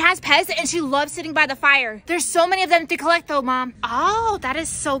Luna. She has pets and she loves sitting by the fire. There's so many of them to collect though, Mom. Oh, that is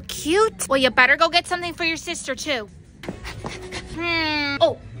so cute. Well, you better go get something for your sister too.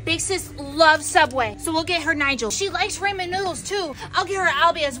 Oh, Big sis loves Subway, so we'll get her Nigel. She likes ramen noodles too. I'll get her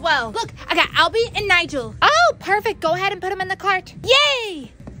Albie as well. Look, I got Albie and Nigel. Oh, perfect. Go ahead and put them in the cart.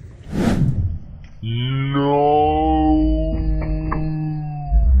 Yay! No.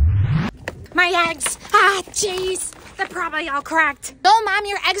 My eggs. Ah, jeez. They're probably all cracked. No, Mom,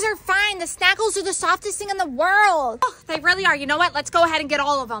 your eggs are fine. The Snackles are the softest thing in the world. Oh, they really are. You know what? Let's go ahead and get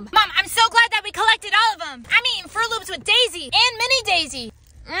all of them. Mom, I'm so glad that we collected all of them. I'm eating Fruit Loops with Daisy and Mini Daisy.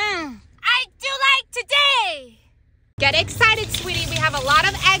 I do like today. Get excited, sweetie. We have a lot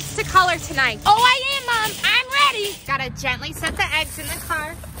of eggs to color tonight. Oh, I am, Mom. I'm ready. Gotta gently set the eggs in the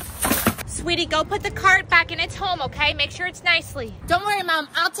cart. Sweetie, go put the cart back in its home, okay? Make sure it's nicely. Don't worry, Mom.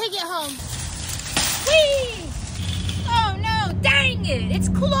 I'll take it home. Whee! Oh, no. Dang it. It's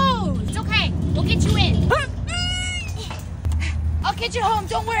closed. It's okay. We'll get you in. I'll get you home.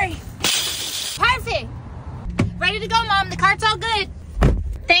 Don't worry. Perfect. Ready to go, Mom. The cart's all good.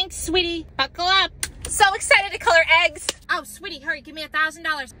 Thanks, sweetie. Buckle up. So excited to color eggs. Oh, sweetie, hurry. Give me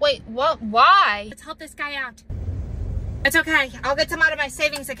 $1,000. Wait, what? Why? Let's help this guy out. It's okay. I'll get some out of my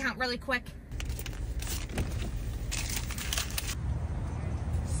savings account really quick.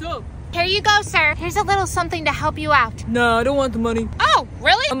 So? Here you go, sir. Here's a little something to help you out. Nah, I don't want the money. Oh,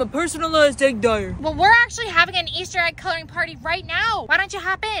 really? I'm a personalized egg dyer. Well, we're actually having an Easter egg coloring party right now. Why don't you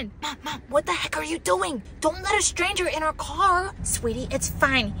hop in? Mom, what the heck are you doing? Don't let a stranger in our car. Sweetie, it's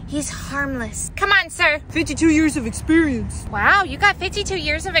fine. He's harmless. Come on, sir. 52 years of experience. Wow, you got 52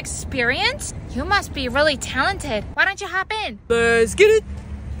 years of experience? You must be really talented. Why don't you hop in? Let's get it.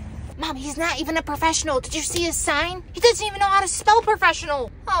 Mom, he's not even a professional. Did you see his sign? He doesn't even know how to spell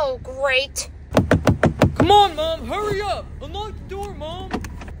professional. Oh, great. Come on, Mom, hurry up. Unlock the door, Mom.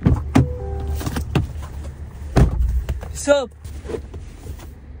 Sup?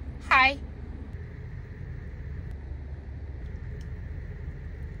 Hi.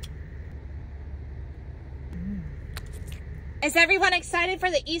 Is everyone excited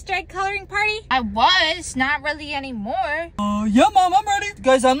for the Easter egg coloring party? I was, not really anymore. Yeah, Mom, I'm ready.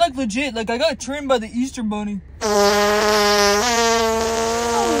 Guys, I'm like legit. Like, I got trained by the Easter Bunny. I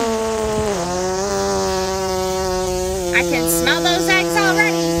can smell those eggs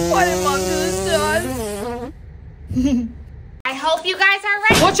already. Why did Mom do this to us? I hope you guys are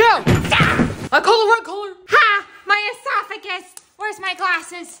ready. Watch out! I call the right color. Ha! My esophagus. Where's my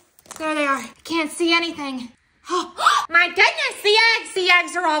glasses? There they are. I can't see anything. Oh, my goodness, the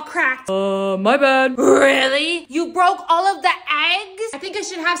eggs are all cracked. My bad. Really? You broke all of the eggs? I think I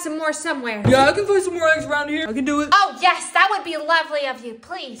should have some more somewhere. Yeah, I can find some more eggs around here. I can do it. Oh, yes, that would be lovely of you.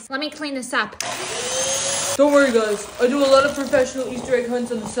 Please, let me clean this up. Don't worry, guys. I do a lot of professional Easter egg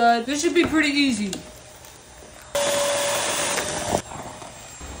hunts on the side. This should be pretty easy.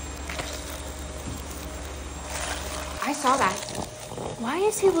 I saw that. Why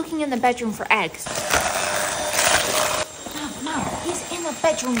is he looking in the bedroom for eggs? Mom, he's in the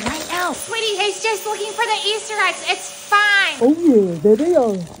bedroom right now. Sweetie, he's just looking for the Easter eggs. It's fine. Oh yeah, there they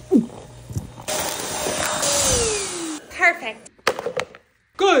are. Perfect.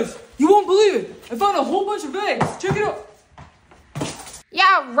 Guys, you won't believe it. I found a whole bunch of eggs. Check it out.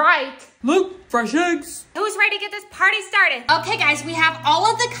 Yeah, right. Look, fresh eggs. Who's ready to get this party started? Okay, guys, we have all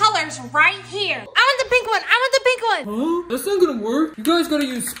of the colors right here. I want the pink one. I want the pink one. Huh? That's not gonna work. You guys gotta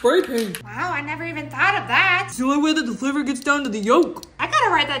use spray paint. Wow, I never even thought of that. It's the only way that the flavor gets down to the yolk. I gotta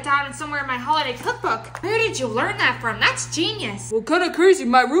write that down in somewhere in my holiday cookbook. Where did you learn that from? That's genius. Well, kind of crazy.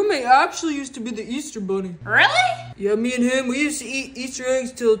 My roommate actually used to be the Easter Bunny. Really? Yeah, me and him, we used to eat Easter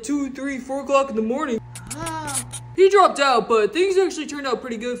eggs till 2, 3, 4 o'clock in the morning. Oh. He dropped out, but things actually turned out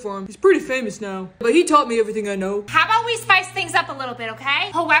pretty good for him. He's pretty famous now, but he taught me everything I know. How about we spice things up a little bit,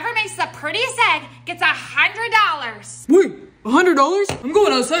 okay? Whoever makes the prettiest egg gets $100. Wait, $100? I'm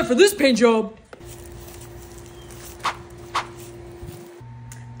going outside for this paint job.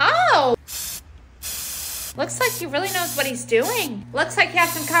 Oh! Looks like he really knows what he's doing. Looks like you have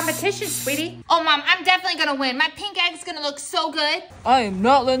some competition, sweetie. Oh, Mom, I'm definitely gonna win. My pink egg's gonna look so good. I am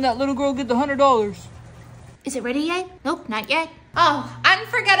not letting that little girl get the $100. Is it ready yet? Nope, not yet. Oh,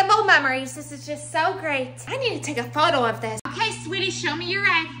 unforgettable memories. This is just so great. I need to take a photo of this. Okay, sweetie, show me your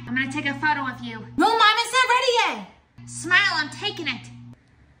egg. I'm gonna take a photo of you. No, Mom, it's not ready yet. Smile, I'm taking it.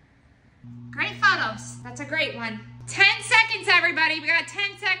 Great photos. That's a great one. 10 seconds, everybody. We got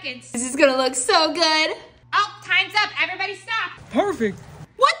 10 seconds. This is gonna look so good. Oh, time's up. Everybody stop. Perfect.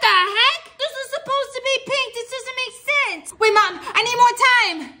 What the heck? This is supposed to be pink. This doesn't make sense. Wait, Mom, I need more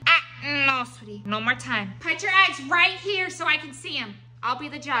time. No, sweetie, no more time. Put your eggs right here so I can see them. I'll be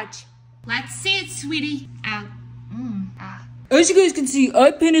the judge. Let's see it, sweetie. As you guys can see,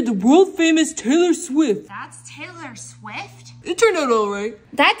 I painted the world famous Taylor Swift. That's Taylor Swift? It turned out all right.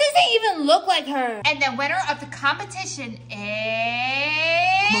 That doesn't even look like her. And the winner of the competition is...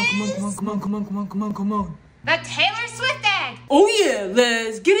 Come on. The Taylor Swift egg. Oh yeah,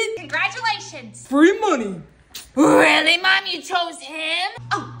 let's get it. Congratulations. Free money. Really, Mom? You chose him?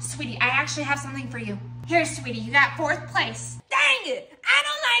 Oh, sweetie, I actually have something for you. Here, sweetie, you got 4th place. Dang it! I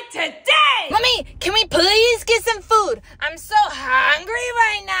don't like today! Mommy, can we please get some food? I'm so hungry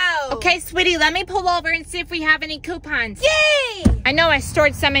right now. Okay, sweetie, let me pull over and see if we have any coupons. Yay! I know I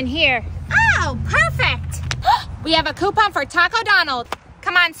stored some in here. Oh, perfect. We have a coupon for Taco Donald.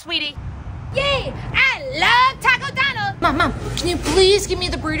 Come on, sweetie. Yay! I love Taco Donald! Mom, can you please give me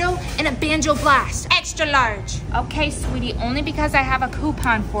the burrito and a banjo blast? Extra large. Okay, sweetie, only because I have a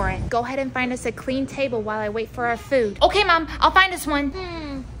coupon for it. Go ahead and find us a clean table while I wait for our food. Okay, Mom, I'll find us one.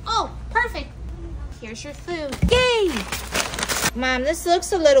 Oh, perfect. Here's your food. Yay! Mom, this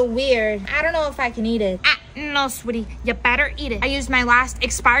looks a little weird. I don't know if I can eat it. No, sweetie, you better eat it. I used my last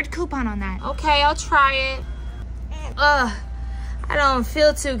expired coupon on that. Okay, I'll try it. Ugh. I don't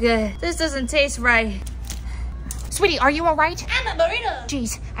feel too good. This doesn't taste right. Sweetie, are you all right? I'm a burrito.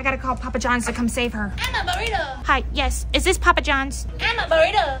 Jeez, I gotta call Papa John's to come save her. I'm a burrito. Hi, yes, is this Papa John's? I'm a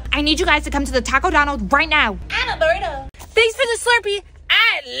burrito. I need you guys to come to the Taco Donald right now. I'm a burrito. Thanks for the Slurpee.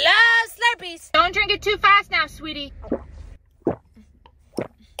 I love Slurpees. Don't drink it too fast now, sweetie. Oh,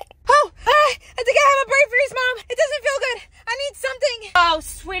 I think I have a brain freeze, Mom. It doesn't feel good. I need something. Oh,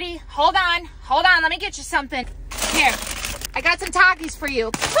 sweetie, hold on. Hold on, let me get you something. Here, I got some Takis for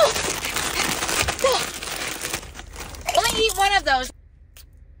you. Only eat one of those.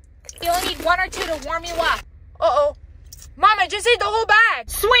 You only need 1 or 2 to warm you up. Uh-oh. Mom, I just ate the whole bag.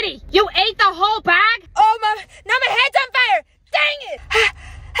 Sweetie, you ate the whole bag? Oh, Mom, now my head's on fire. Dang it.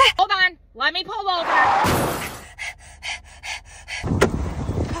 Hold on, let me pull over.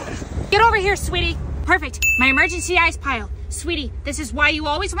 Get over here, sweetie. Perfect, my emergency ice pile. Sweetie, this is why you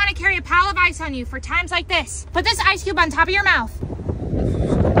always want to carry a pile of ice on you for times like this. Put this ice cube on top of your mouth.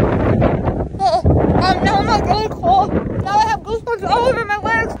 Now my legs cold. Now I have goosebumps all over my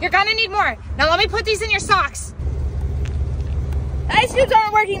legs. You're gonna need more. Now let me put these in your socks. Ice cubes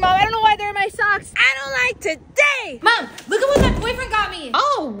aren't working, Mom. I don't know why they're in my socks. I don't like today. Mom, look at what my boyfriend got me.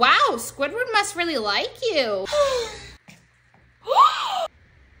 Oh, wow. Squidward must really like you.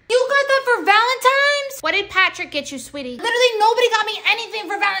 You got that for Valentine's? What did Patrick get you, sweetie? Literally nobody got me anything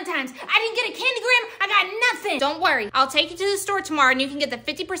for Valentine's. I didn't get a candy gram. I got nothing. Don't worry. I'll take you to the store tomorrow and you can get the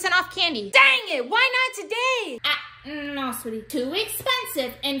 50% off candy. Dang it. Why not today? No, sweetie. Too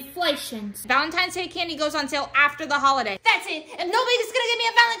expensive. Inflation. Valentine's Day candy goes on sale after the holiday. That's it. If nobody's gonna give me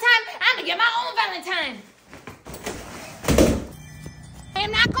a Valentine, I'm gonna get my own Valentine. I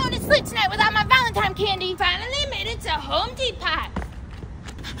am not going to sleep tonight without my Valentine candy. Finally made it to Home Depot.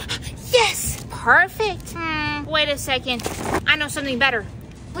 Yes! Perfect. Wait a second. I know something better.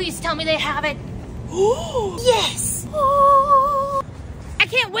 Please tell me they have it. Yes! I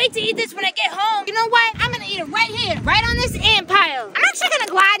can't wait to eat this when I get home. You know what? I'm gonna eat it right here, right on this ant pile. I'm actually kinda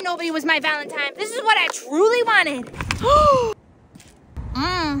glad nobody was my Valentine. This is what I truly wanted.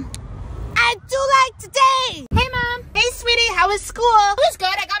 I do like today. Hey, Mom. Hey, sweetie, how was school? It was good.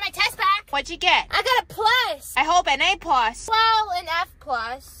 I got my test back. What'd you get? I got a plus. I hope an A+. Well, an F+.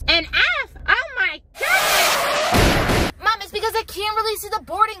 An F? Oh my God! Mom, it's because I can't really see the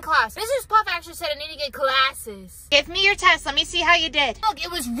boarding class. Mrs. Puff actually said I need to get glasses. Give me your test. Let me see how you did. Look, it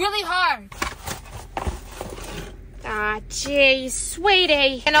was really hard. Ah, geez,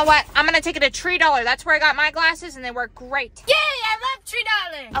 sweetie. You know what? I'm gonna take it to $3. That's where I got my glasses, and they work great. Yay! I love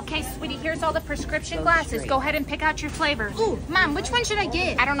 $3. Okay, sweetie, here's all the prescription glasses. Go ahead and pick out your flavor. Ooh, Mom, which one should I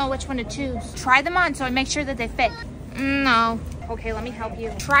get? I don't know which one to choose. Try them on so I make sure that they fit. No. Okay, let me help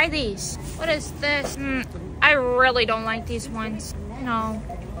you. Try these. What is this? I really don't like these ones. No.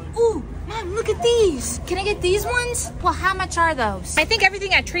 Ooh, Mom, look at these. Can I get these ones? Well, how much are those? I think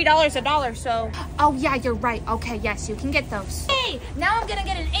everything at $3 $1, so. Oh, yeah, you're right. Okay, yes, you can get those. Hey, now I'm gonna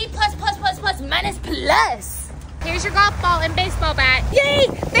get an A++++ minus plus. Here's your golf ball and baseball bat. Yay!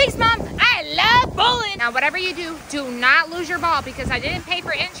 Thanks, Mom. I love bowling. Now, whatever you do, do not lose your ball because I didn't pay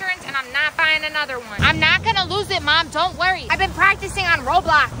for insurance and I'm not buying another one. I'm not gonna lose it, Mom. Don't worry. I've been practicing on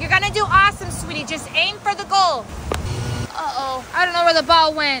Roblox. You're gonna do awesome, sweetie. Just aim for the goal. Uh-oh. I don't know where the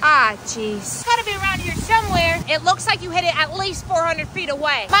ball went. Ah, jeez. It's gotta be around here somewhere. It looks like you hit it at least 400 feet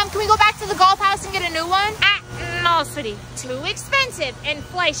away. Mom, can we go back to the golf house and get a new one? No, sweetie. Too expensive.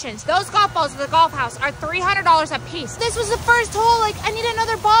 Inflation. Those golf balls at the golf house are $300 a piece. This was the first hole. Like, I need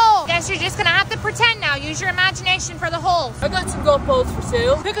another ball. Guess Guess you're just gonna have to pretend now. Use your imagination for the holes. I got some golf balls for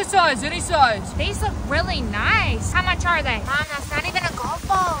sale. Pick a size, any size. These look really nice. How much are they? Mom, that's not even a golf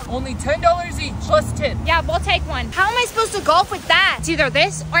ball. Only $10 each, plus tip. Yeah, we'll take one. How am I supposed to golf with that? It's either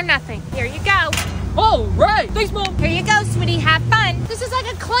this or nothing. Here you go. All right. Thanks, Mom. Here you go, sweetie. Have fun. This is like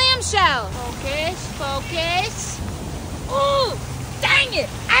a clamshell. Focus, focus. Ooh, dang it.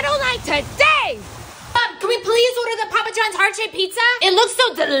 I don't like today. Mom, can we please order the Papa John's heart-shaped pizza? It looks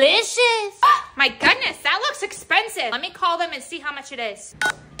so delicious. Oh, my goodness, that looks expensive. Let me call them and see how much it is.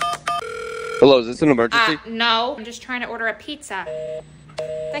 Hello, is this an emergency? No. I'm just trying to order a pizza.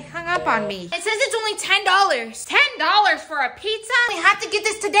 They hung up on me. It says it's only $10. $10 for a pizza? We have to get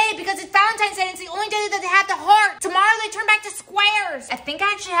this today because it's Valentine's Day and it's the only day that they have the heart. Tomorrow they turn back to squares. I think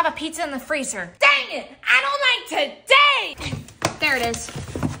I actually have a pizza in the freezer. Dang it! I don't like today! There it is.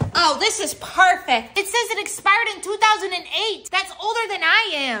 Oh, this is perfect. It says it expired in 2008. That's older than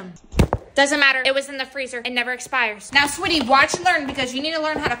I am. Doesn't matter. It was in the freezer. It never expires. Now, sweetie, watch and learn because you need to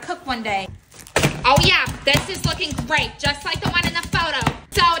learn how to cook one day. Oh, yeah. This is looking great. Just like the one in the photo.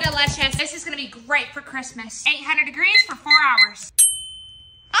 So delicious. This is going to be great for Christmas. 800 degrees for 4 hours.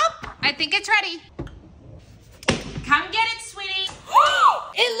 Oh, I think it's ready. Come get it, sweetie.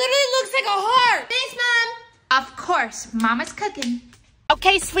 It literally looks like a heart. Thanks, Mom. Of course. Mama's cooking.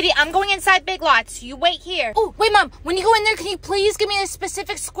 Okay, sweetie, I'm going inside Big Lots. You wait here. Oh, wait, Mom. When you go in there, can you please give me a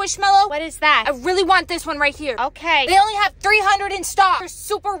specific Squishmallow? What is that? I really want this one right here. Okay. They only have 300 in stock. They're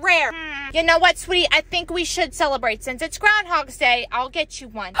super rare. You know what, sweetie? I think we should celebrate. Since it's Groundhog's Day, I'll get you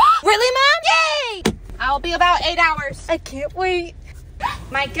one. Really, Mom? Yay! I'll be about 8 hours. I can't wait.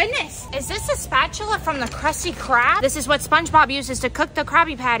 My goodness, is this a spatula from the Krusty Krab? This is what SpongeBob uses to cook the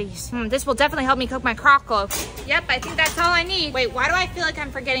Krabby Patties. This will definitely help me cook my crock loaf. Yep, I think that's all I need. Wait, why do I feel like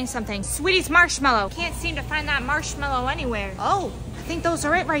I'm forgetting something? Sweetie's marshmallow. Can't seem to find that marshmallow anywhere. Oh, I think those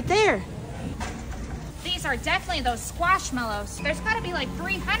are it right there. These are definitely those squashmallows. There's gotta be like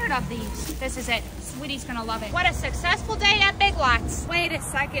 300 of these. This is it. Sweetie's gonna love it. What a successful day at Big Lots. Wait a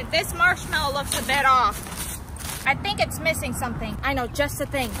second, this marshmallow looks a bit off. I think it's missing something. I know just the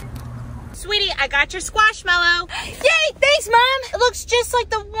thing. Sweetie, I got your squashmallow. Yay, thanks, Mom. It looks just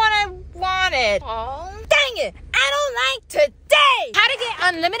like the one I wanted. Oh, dang it. I don't like today. How to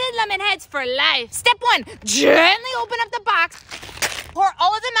get unlimited lemon heads for life. Step 1, gently open up the box. Pour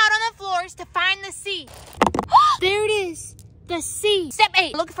all of them out on the floors to find the seed. There it is. The seed. Step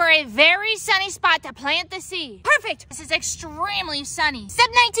 8, look for a very sunny spot to plant the seed. Perfect. This is extremely sunny. Step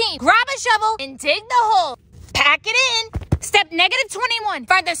 19, grab a shovel and dig the hole. Pack it in. Step -21,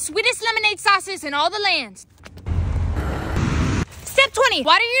 find the sweetest lemonade sauces in all the lands. Step 20,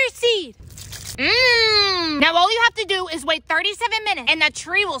 water your seed. Now all you have to do is wait 37 minutes and the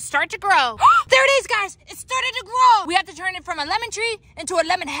tree will start to grow. There it is, guys. It started to grow. We have to turn it from a lemon tree into a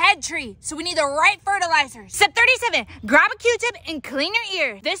lemon head tree. So we need the right fertilizers. Step 37, grab a Q-tip and clean your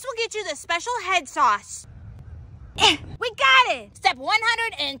ear. This will get you the special head sauce. We got it! Step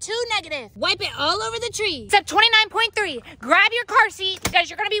 102 negative. Wipe it all over the tree. Step 29.3. Grab your car seat because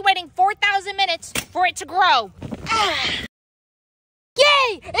you're going to be waiting 4,000 minutes for it to grow.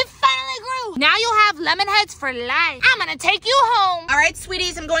 Yay! It finally grew! Now you'll have lemon heads for life. I'm going to take you home. All right,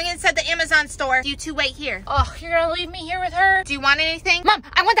 sweeties, I'm going inside the Amazon store. You two wait here. Oh, you're going to leave me here with her? Do you want anything? Mom,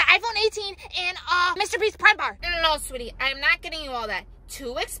 I want the iPhone 18 and Mr. Beast Prime Bar. No, sweetie, I'm not getting you all that.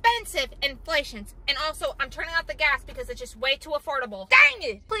 Too expensive, inflations, and also I'm turning off the gas because it's just way too affordable. Dang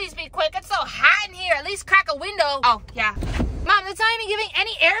it! Please be quick, it's so hot in here. At least crack a window. Oh, yeah. Mom, that's not even giving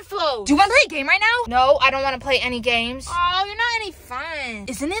any airflow. Do you want to play a game right now? No, I don't want to play any games. Oh, you're not any fun.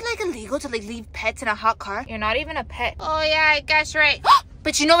 Isn't it like illegal to like leave pets in a hot car? You're not even a pet. Oh yeah, I guess you're right.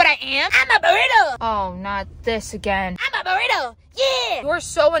 But you know what I am? I'm a burrito. Oh, not this again. I'm a burrito. Yeah. You're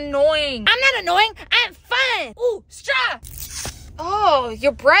so annoying. I'm not annoying. I'm fun. Ooh, straw. Oh,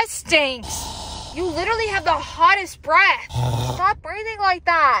 your breath stinks. You literally have the hottest breath. Stop breathing like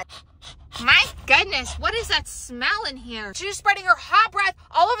that. My goodness, what is that smell in here? She's just spreading her hot breath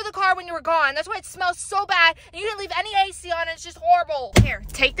all over the car when you were gone. That's why it smells so bad. And you didn't leave any AC on. It's just horrible. Here,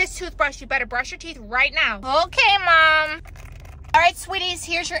 take this toothbrush. You better brush your teeth right now. Okay, Mom. All right, sweeties,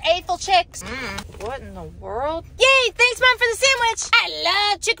 here's your A-ful chicks. What in the world? Yay, thanks, Mom, for the sandwich. I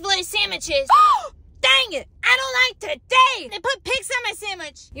love Chick-fil-A sandwiches. Dang it! I don't like today! They put pigs on my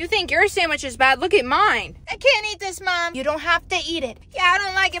sandwich! You think your sandwich is bad? Look at mine! I can't eat this, Mom! You don't have to eat it. Yeah, I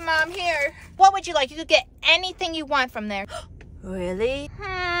don't like it, Mom. Here. What would you like? You could get anything you want from there. Really?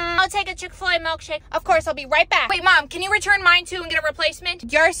 I'll take a Chick-fil-A milkshake. Of course, I'll be right back. Wait, Mom, can you return mine too and get a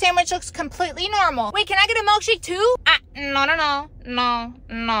replacement? Your sandwich looks completely normal. Wait, can I get a milkshake too?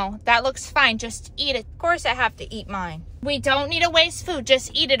 No. That looks fine. Just eat it. Of course, I have to eat mine. We don't need to waste food. Just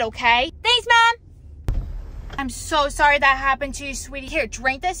eat it, okay? Thanks, Mom. I'm so sorry that happened to you, sweetie. Here,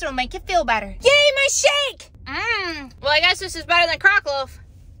 drink this. It'll make you feel better. Yay, my shake! Well, I guess this is better than crock loaf.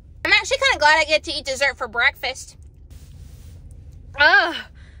 I'm actually kind of glad I get to eat dessert for breakfast. Ugh.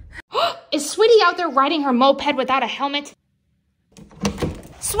 Is Sweetie out there riding her moped without a helmet?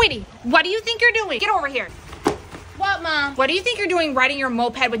 Sweetie, what do you think you're doing? Get over here. What, Mom? What do you think you're doing riding your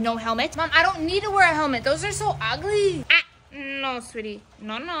moped with no helmet? Mom, I don't need to wear a helmet. Those are so ugly. No, sweetie.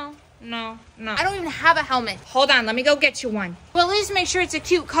 No. I don't even have a helmet. Hold on, let me go get you one. Well, at least make sure it's a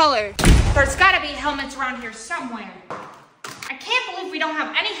cute color. There's gotta be helmets around here somewhere. I can't believe we don't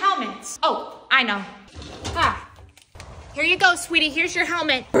have any helmets. Oh, I know. Here you go, sweetie. Here's your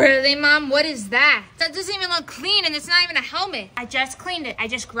helmet. Really, Mom? What is that? That doesn't even look clean, and it's not even a helmet. I just cleaned it. I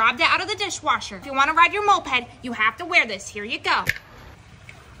just grabbed it out of the dishwasher. If you want to ride your moped, you have to wear this. Here you go.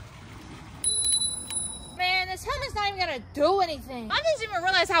 Man, this helmet's not even gonna do anything. I didn't even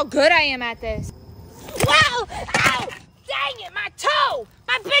realize how good I am at this. Wow! Ow! Dang it, my toe!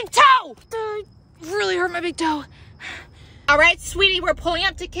 My big toe! Really hurt my big toe. All right, sweetie, we're pulling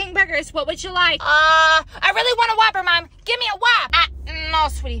up to King Burgers. What would you like? I really want a Whopper, Mom. Give me a Whop. No,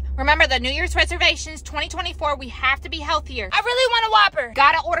 sweetie. Remember the New Year's reservations, 2024, we have to be healthier. I really want a Whopper.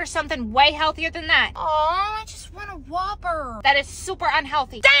 Gotta order something way healthier than that. Oh, I just want a Whopper. That is super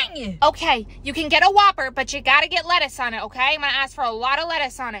unhealthy. Dang it. Okay, you can get a Whopper, but you gotta get lettuce on it, okay? I'm gonna ask for a lot of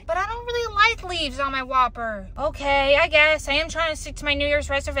lettuce on it. But I don't really like leaves on my Whopper. Okay, I guess. I am trying to stick to my New Year's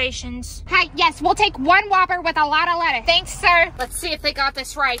reservations. Hi, yes, we'll take one Whopper with a lot of lettuce. Thanks, sir. Let's see if they got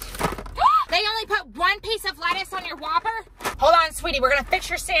this right. They only put one piece of lettuce on your Whopper? Hold on, sweetie. We're gonna fix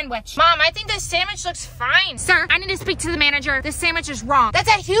your sandwich. Mom, I think this sandwich looks fine. Sir, I need to speak to the manager. This sandwich is wrong. That's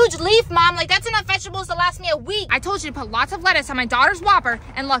a huge leaf, Mom. Like, that's enough vegetables to last me a week. I told you to put lots of lettuce on my daughter's Whopper.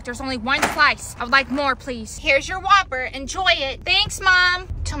 And look, there's only one slice. I would like more, please. Here's your Whopper. Enjoy it. Thanks, Mom.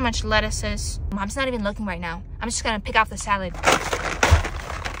 Too much lettuces. Mom's not even looking right now. I'm just gonna pick off the salad. Bye,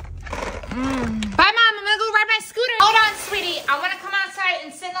 Mom. I'm gonna go ride my scooter. Hold on, sweetie. I wanna come outside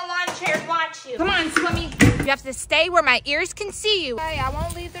and sit in the lawn chair and watch you. Come on, Swimmy. You have to stay where my ears can see you. Hey, I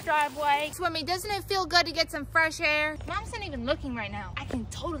won't leave the driveway. Swimmy, doesn't it feel good to get some fresh air? Mom's not even looking right now. I can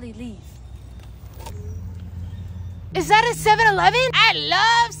totally leave. Is that a 7-Eleven? I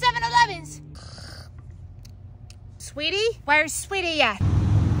love 7-Elevens. Sweetie? Where's Sweetie at?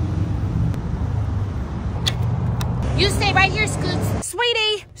 You stay right here, Scoots.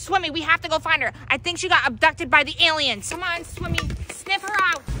 Sweetie! Swimmy, we have to go find her. I think she got abducted by the aliens. Come on, Swimmy. Sniff her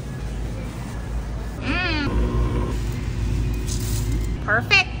out.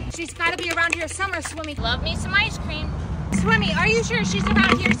 Perfect. She's got to be around here somewhere, Swimmy. Love me some ice cream. Swimmy, are you sure she's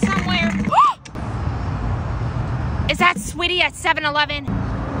around here somewhere? Is that Sweetie at 7-Eleven?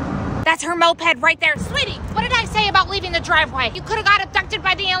 That's her moped right there. Sweetie, what did I say about leaving the driveway? You could have got abducted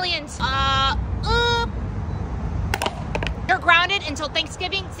by the aliens. You're grounded until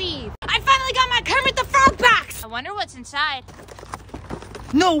Thanksgiving's Eve. I finally got my Kermit the Frog box. I wonder what's inside.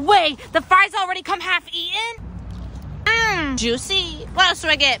 No way, the fries already come half eaten? Juicy. What else do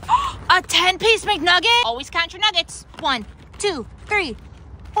I get? A 10-piece McNugget? Always count your nuggets. 1, 2, 3,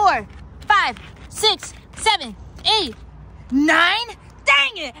 4, 5, 6, 7, 8, 9.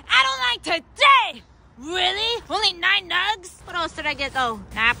 Dang it, I don't like today. Really? Only 9 nugs? What else did I get though?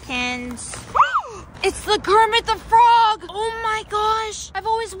 Napkins. It's the Kermit the Frog. Oh my gosh. I've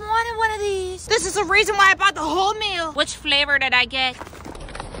always wanted one of these. This is the reason why I bought the whole meal. Which flavor did I get?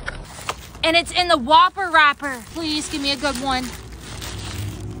 And it's in the Whopper wrapper. Please give me a good one.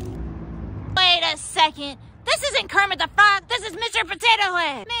 Wait a second. This isn't Kermit the Frog. This is Mr. Potato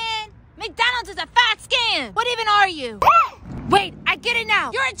Head. Man, McDonald's is a fat scam. What even are you? Wait, I get it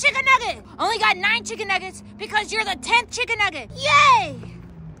now. You're a chicken nugget. Only got 9 chicken nuggets because you're the 10th chicken nugget. Yay!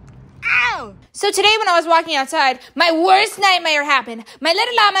 Ow! So today when I was walking outside, my worst nightmare happened. My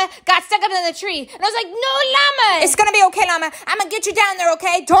little llama got stuck up in the tree. And I was like, no, llama! It's gonna be okay, llama. I'm gonna get you down there,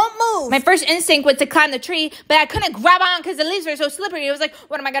 okay? Don't move! My first instinct was to climb the tree, but I couldn't grab on because the leaves were so slippery. I was like,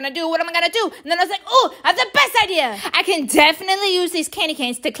 what am I gonna do? What am I gonna do? And then I was like, oh, I have the best idea! I can definitely use these candy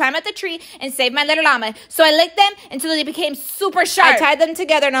canes to climb up the tree and save my little llama. So I licked them until they became super sharp. I tied them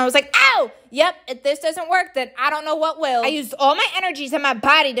together and I was like, ow! Yep, if this doesn't work, then I don't know what will. I used all my energies in my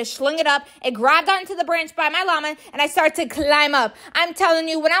body to sling it up. It grabbed onto the branch by my llama, and I started to climb up. I'm telling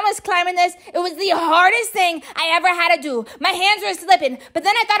you, when I was climbing this, it was the hardest thing I ever had to do. My hands were slipping, but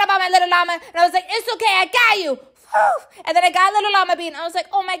then I thought about my little llama, and I was like, it's okay, I got you. And then I got little Llama Bean. I was like,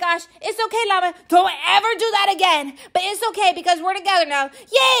 oh my gosh, it's okay, Llama. Don't ever do that again. But it's okay because we're together now.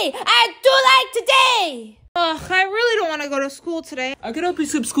 Yay! I do like today. Ugh, I really don't want to go to school today. I could help you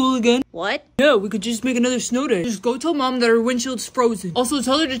skip school again. What? Yeah, we could just make another snow day. Just go tell Mom that her windshield's frozen. Also,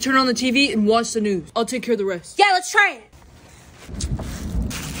 tell her to turn on the TV and watch the news. I'll take care of the rest. Yeah, let's try it.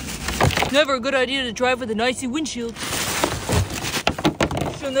 Never a good idea to drive with an icy windshield.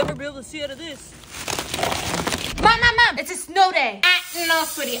 She'll never be able to see out of this. Mom, it's a snow day. No,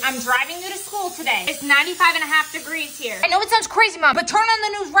 sweetie, I'm driving you to school today. It's 95.5 degrees here. I know it sounds crazy, Mom, but turn on the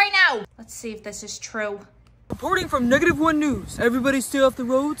news right now. Let's see if this is true. Reporting from -1 News. Everybody stay off the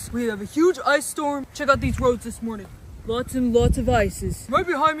roads. We have a huge ice storm. Check out these roads this morning. Lots and lots of ices. Right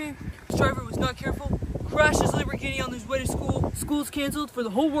behind me, this driver was not careful. Crashed his Lamborghini on his way to school. School's canceled for the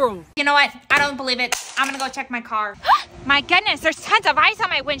whole world. You know what? I don't believe it. I'm gonna go check my car. My goodness, there's tons of ice on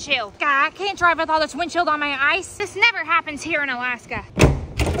my windshield. God, I can't drive with all this windshield on my ice. This never happens here in Alaska.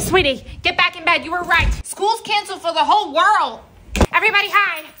 Sweetie, get back in bed. You were right. School's canceled for the whole world. Everybody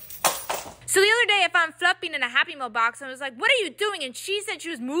hide. So the other day I found FLUFFBEAN in a Happy Meal box and I was like, what are you doing? And she said she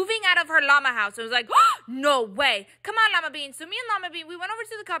was moving out of her llama house. I was like, oh, no way. Come on, Llama Bean. So me and Llama Bean, we went over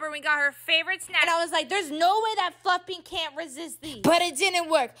to the cupboard and we got her favorite snack. And I was like, there's no way that FLUFFBEAN can't resist these. But it didn't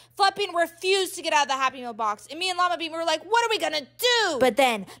work. FLUFFBEAN refused to get out of the Happy Meal box. And me and Llama Bean, we were like, what are we gonna do? But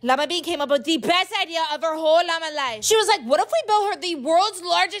then Llama Bean came up with the best idea of her whole llama life. She was like, what if we built her the world's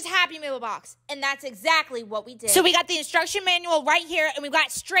largest Happy Meal box? And that's exactly what we did. So we got the instruction manual right here and we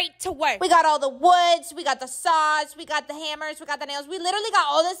got straight to work. We got all the wood, we got the saws, we got the hammers, we got the nails. We literally got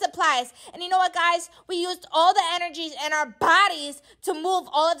all the supplies. And you know what, guys? We used all the energies in our bodies to move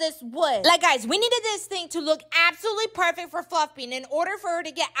all of this wood. Like, guys, we needed this thing to look absolutely perfect for FLUFFBEAN in order for her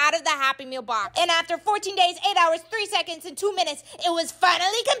to get out of the Happy Meal box. And after 14 days, 8 hours, 3 seconds, and 2 minutes, it was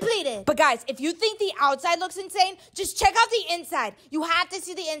finally completed. But guys, if you think the outside looks insane, just check out the inside. You have to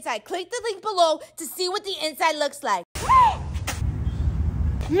see the inside. Click the link below to see what the inside looks like.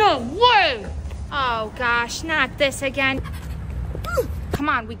 No way! Oh gosh, not this again. Come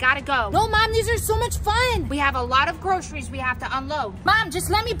on, we gotta go. No, Mom, these are so much fun. We have a lot of groceries we have to unload. Mom, just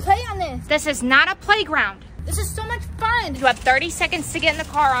let me play on this. This is not a playground. This is so much fun. You have 30 seconds to get in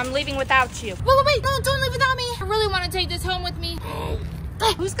the car. I'm leaving without you. Wait, no, don't leave without me. I really want to take this home with me.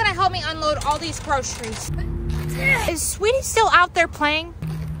 Who's gonna help me unload all these groceries? Is Sweetie still out there playing?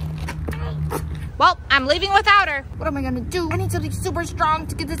 Well, I'm leaving without her. What am I gonna do? I need something super strong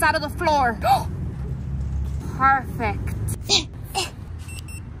to get this out of the floor. Perfect.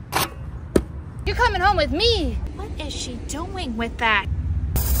 You're coming home with me. What is she doing with that?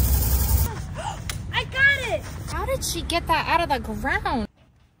 I got it. How did she get that out of the ground?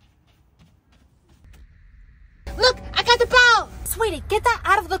 Look, I got the ball. Sweetie, get that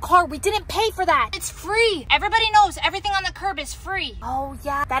out of the car. We didn't pay for that. It's free. Everybody knows everything on the curb is free. Oh,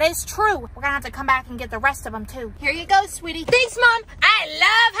 yeah, that is true. We're gonna have to come back and get the rest of them, too. Here you go, sweetie. Thanks, Mom. I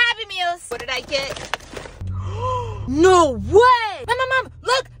love Happy Meals. What did I get? No way! Mom,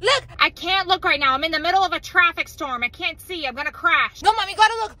 look! I can't look right now. I'm in the middle of a traffic storm. I can't see. I'm gonna crash. No, Mom, you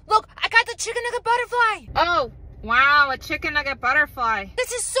gotta look. Look, I got the chicken nugget butterfly. Oh, wow, a chicken nugget butterfly.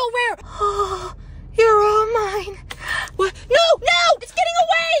 This is so rare. Oh, you're all mine. What? No! It's getting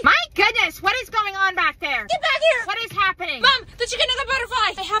away! My goodness, what is going on back there? Get back here! What is happening? Mom, the chicken nugget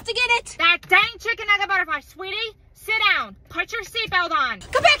butterfly. I have to get it. That dang chicken nugget butterfly. Sweetie, sit down. Put your seatbelt on.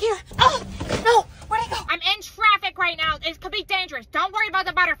 Come back here. Oh, no. Where'd he go? I'm in traffic right now. It could be dangerous. Don't worry about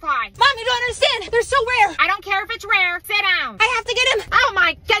the butterfly. Mom, you don't understand. They're so rare. I don't care if it's rare. Sit down. I have to get him. Oh,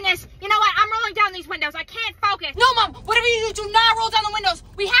 my goodness. You know what? I'm rolling down these windows. I can't focus. No, Mom. Whatever you do not roll down the windows.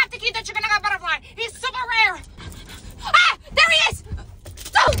 We have to keep the chicken nugget butterfly. He's super rare. Ah, there he is.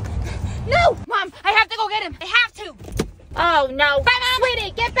 Oh, no. Mom, I have to go get him. I have to. Oh, no. Bye, Mom.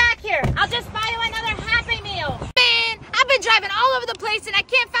 Sweetie, get back here. I'll just buy you another Happy Meal. Man, I've been driving all over the place and I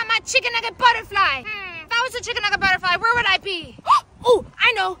can't find my chicken nugget butterfly. If I was a chicken nugget butterfly, where would I be? Oh,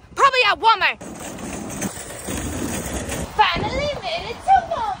 I know. Probably at Walmart. Finally made it to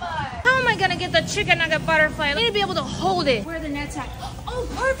Walmart. How am I gonna get the chicken nugget butterfly? I need to be able to hold it. Where are the nets at? Oh,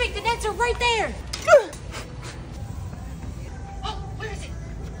 perfect. The nets are right there. Oh, where is it?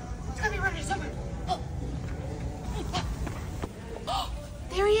 It's gotta be right here somewhere. Oh,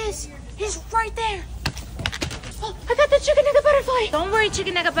 there he is. He's right there. Oh, I got the chicken nugget butterfly. Don't worry,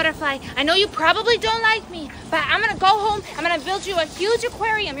 chicken nugget butterfly. I know you probably don't like me, but I'm gonna go home. I'm gonna build you a huge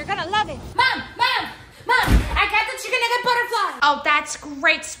aquarium. You're gonna love it. Mom, I got the chicken nugget butterfly. Oh, that's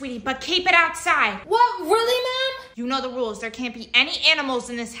great, sweetie, but keep it outside. What, really, Mom? You know the rules. There can't be any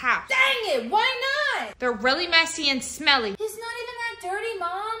animals in this house. Dang it, why not? They're really messy and smelly. He's not even that dirty,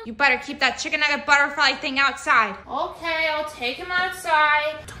 Mom. You better keep that chicken nugget butterfly thing outside. Okay, I'll take him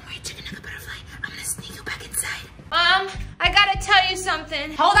outside. Don't worry, chicken nugget butterfly. I'm gonna sneak you back inside. Mom, I gotta tell you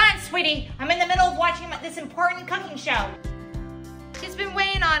something. Hold on, sweetie. I'm in the middle of watching this important cooking show. It's been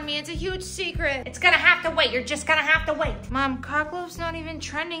weighing on me. It's a huge secret. It's gonna have to wait. You're just gonna have to wait. Mom, Cockloaf's not even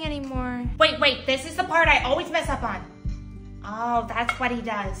trending anymore. Wait. This is the part I always mess up on. Oh, that's what he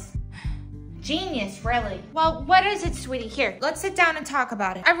does. Genius, really. Well, what is it, sweetie? Here, let's sit down and talk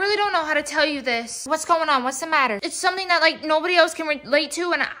about it. I really don't know how to tell you this. What's going on? What's the matter? It's something that, like, nobody else can relate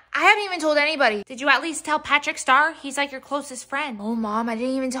to, and I haven't even told anybody. Did you at least tell Patrick Starr? He's like your closest friend. Oh, Mom, I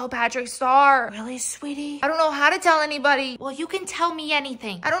didn't even tell Patrick Starr. Really, sweetie? I don't know how to tell anybody. Well, you can tell me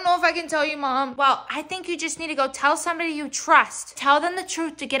anything. I don't know if I can tell you, Mom. Well, I think you just need to go tell somebody you trust. Tell them the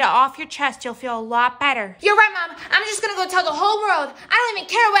truth to get it off your chest. You'll feel a lot better. You're right, Mom. I'm just gonna go tell the whole world. I don't even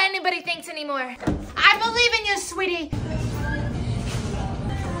care what anybody thinks anymore. I believe in you, sweetie.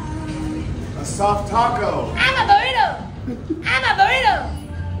 A soft taco. I'm a burrito. I'm a burrito.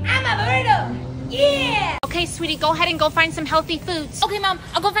 I'm a burrito. Yeah. Okay, sweetie, go ahead and go find some healthy foods. Okay, Mom,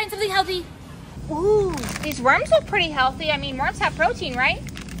 I'll go find something healthy. Ooh, these worms look pretty healthy. I mean, worms have protein, right?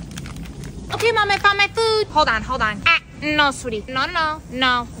 Okay, Mom, I found my food. Hold on. No, sweetie. No.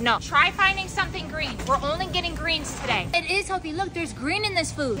 Try finding something green. We're only getting greens today. It is healthy. Look, there's green in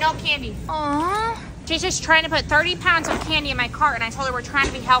this food. No candy. Aww. She's just trying to put 30 pounds of candy in my cart, and I told her we're trying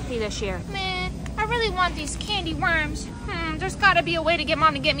to be healthy this year. Man, I really want these candy worms. There's gotta be a way to get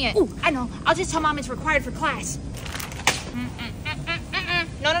Mom to get me it. Ooh, I know. I'll just tell Mom it's required for class.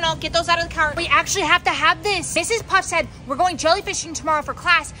 No. Get those out of the cart. We actually have to have this. Mrs. Puff said we're going jellyfishing tomorrow for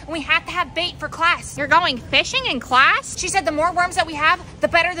class, and we have to have bait for class. You're going fishing in class? She said the more worms that we have, the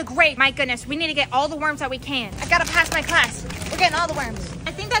better the grade. My goodness, we need to get all the worms that we can. I gotta pass my class. We're getting all the worms.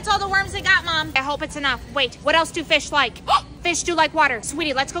 I think that's all the worms they got, Mom. I hope it's enough. Wait, what else do fish like? Fish do like water.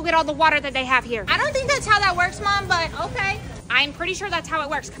 Sweetie, let's go get all the water that they have here. I don't think that's how that works, Mom, but okay. I'm pretty sure that's how it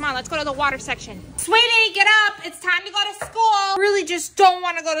works. Come on, let's go to the water section. Sweetie, get up. It's time to go to school. Really just don't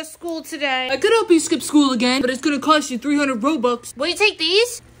want to go to school today. I could help you skip school again, but it's gonna cost you 300 Robux. Will you take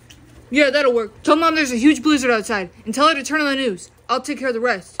these? Yeah, that'll work. Tell Mom there's a huge blizzard outside, and tell her to turn on the news. I'll take care of the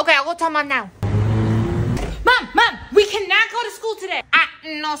rest. Okay, I'll go tell Mom now. Mom, we cannot go to school today.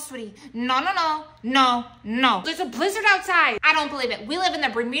 No, sweetie. No. There's a blizzard outside. I don't believe it. We live in the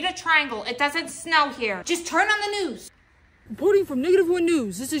Bermuda Triangle. It doesn't snow here. Just turn on the news. Reporting from -1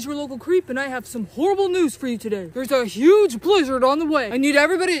 News, this is your local creep, and I have some horrible news for you today. There's a huge blizzard on the way. I need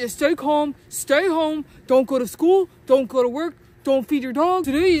everybody to stay calm, stay home, don't go to school, don't go to work, don't feed your dog.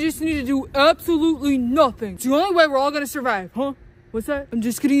 Today, you just need to do absolutely nothing. It's the only way we're all gonna survive, huh? What's that? I'm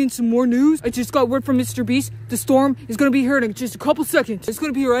just getting in some more news. I just got word from Mr. Beast. The storm is gonna be here in just a couple seconds. It's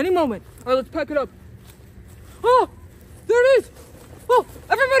gonna be here any moment. All right, let's pack it up. Oh, there it is. Oh,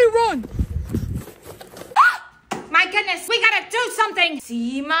 everybody run. My goodness, we gotta do something.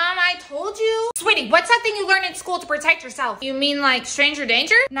 See, Mom, I told you. Sweetie, what's that thing you learn in school to protect yourself? You mean like stranger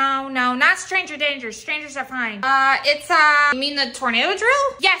danger? No, not stranger danger. Strangers are fine. You mean the tornado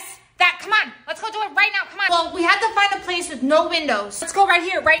drill? Yes, that, come on. Let's go do it right now, come on. Well, we have to find a place with no windows. Let's go right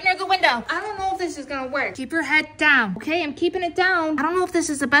here, right near the window. I don't know if this is gonna work. Keep your head down. Okay, I'm keeping it down. I don't know if this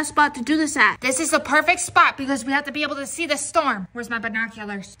is the best spot to do this at. This is the perfect spot because we have to be able to see the storm. Where's my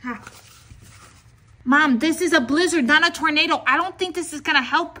binoculars? Mom, this is a blizzard, not a tornado. I don't think this is gonna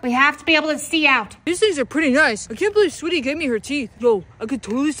help. We have to be able to see out. These things are pretty nice. I can't believe Sweetie gave me her teeth. Yo, I could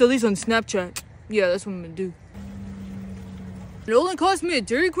totally sell these on Snapchat. Yeah, that's what I'm gonna do. It only cost me a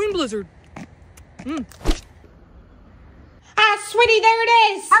Dairy Queen blizzard. Sweetie, there it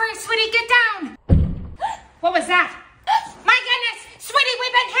is. Hurry, Sweetie, get down. What was that? My goodness, Sweetie,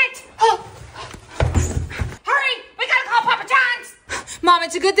 we've been hit. Hurry, we gotta call Papa John's. Mom,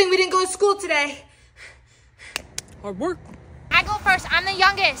 it's a good thing we didn't go to school today. Hard work. I go first. I'm the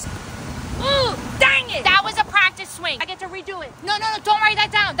youngest. Ooh, dang it. That was a practice swing. I get to redo it. No, don't write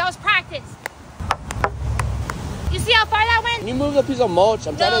that down. That was practice. You see how far that went? Can you move the piece of mulch?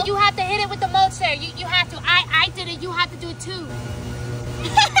 I'm trying to... You have to hit it with the mulch there. You have to. I did it. You have to do it too.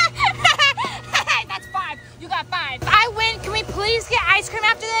 That's 5. You got 5. If I win, can we please get ice cream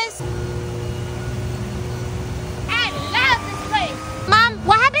after this? I love this place. Mom,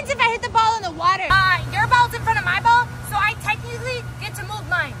 what happens if I hit the ball in the water? Your ball's in front of my ball, so I technically get to move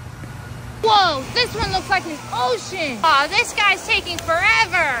mine. Whoa, this one looks like an ocean. Oh, this guy's taking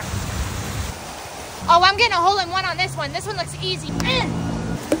forever. Oh, I'm getting a hole-in-one on this one. This one looks easy.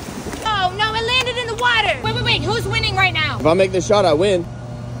 Oh, no, it landed in the water. Wait. Who's winning right now? If I make this shot, I win.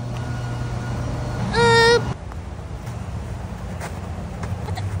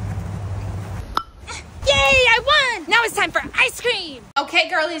 Yay, I won! Now it's time for ice cream. Okay, Okay,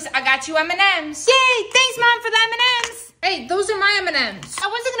 girlies, I got you M&Ms. Yay, thanks, Mom, for the M&Ms. Hey, those are my M&Ms. I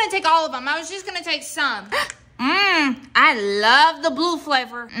wasn't gonna take all of them. I was just gonna take some. I love the blue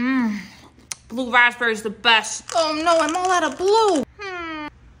flavor. Blue raspberry is the best. Oh no, I'm all out of blue.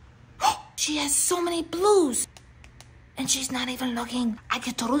 She has so many blues. And she's not even looking. I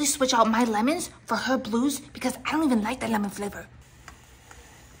could totally switch out my lemons for her blues because I don't even like the lemon flavor.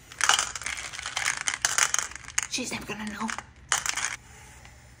 She's never gonna know.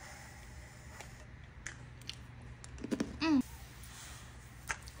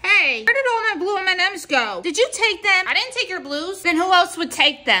 Hey, where did all my blue M&Ms go? Did you take them? I didn't take your blues. Then who else would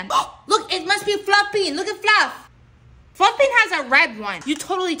take them? Look, it must be FLUFFBEAN. Look at Fluff. FLUFFBEAN has a red one. You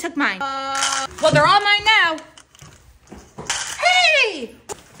totally took mine. Well, they're all mine now. Hey!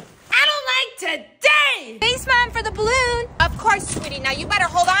 I don't like today! Thanks, Mom, for the balloon. Of course, sweetie. Now, you better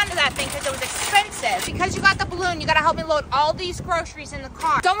hold on to that thing because it was expensive. Because you got the balloon, you gotta help me load all these groceries in the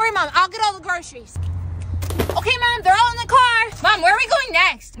car. Don't worry, Mom. I'll get all the groceries. Okay, Mom, they're all in the car. Mom, where are we going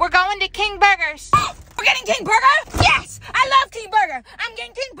next? We're going to King Burgers. We're getting King Burger? Yes! I love King Burger. I'm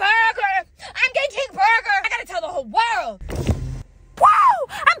getting King Burger. I'm getting King Burger. I gotta tell the whole world. Whoa!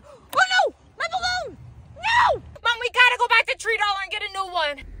 Oh, no! My balloon! No! Mom, we gotta go back to Tree Dollar and get a new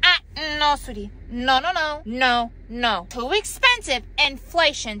one. No, sweetie. No. Too expensive.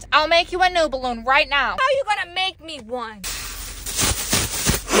 Inflations. I'll make you a new balloon right now. How are you gonna make me one?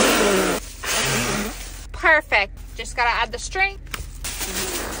 Perfect. Just gotta add the string.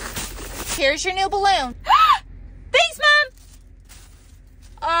 Here's your new balloon. Thanks,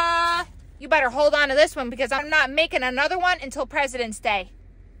 Mom. You better hold on to this one because I'm not making another one until President's Day.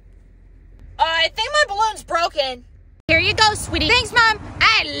 I think my balloon's broken. Here you go, sweetie. Thanks, Mom.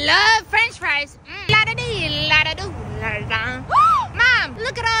 I love French fries. La-da-dee, la-da-doo, la-da-da. Mom,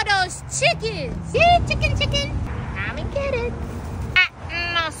 look at all those chickens. Yeah, chicken. Come and get it.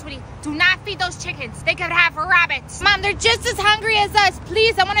 No, sweetie. Do not feed those chickens. They could have rabbits. Mom, they're just as hungry as us.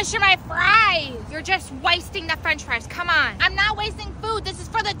 Please, I want to share my fries. You're just wasting the French fries. Come on. I'm not wasting food. This is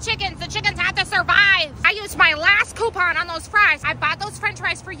for the chickens. The chickens have to survive. I used my last coupon on those fries. I bought those French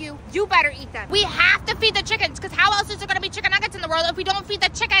fries for you. You better eat them. We have to feed the chickens because how else is there going to be chicken nuggets in the world if we don't feed the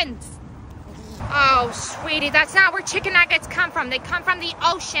chickens? Oh, sweetie, that's not where chicken nuggets come from. They come from the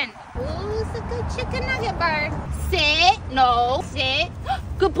ocean. Who's a good chicken nugget bird? Sit. No. Sit.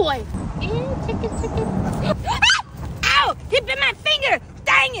 Good boy. Chicken. Ow! He bit my finger.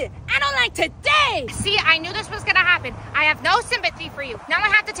 Dang it. I don't like today. See, I knew this was going to happen. I have no sympathy for you. Now I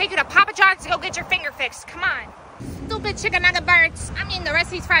have to take you to Papa John's to go get your finger fixed. Come on. Stupid chicken nugget birds. I'm eating the rest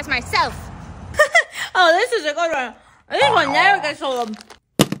of these fries myself. Oh, this is a good one. This one never gets old.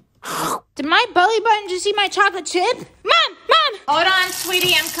 Did my belly button just eat my chocolate chip? Mom! Hold on,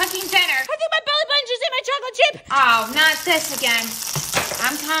 sweetie. I'm cooking dinner. I think my belly button just ate my chocolate chip. Oh, not this again.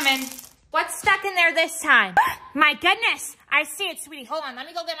 I'm coming. What's stuck in there this time? My goodness. I see it, sweetie. Hold on. Let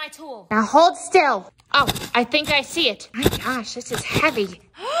me go get my tool. Now hold still. Oh, I think I see it. My gosh, this is heavy.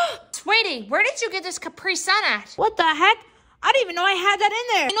 Sweetie, where did you get this Capri Sun at? What the heck? I didn't even know I had that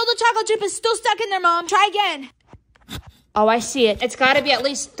in there. I know the chocolate chip is still stuck in there, Mom. Try again. Oh, I see it. It's got to be at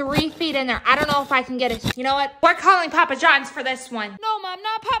least 3 feet in there. I don't know if I can get it. You know what? We're calling Papa John's for this one. No, Mom,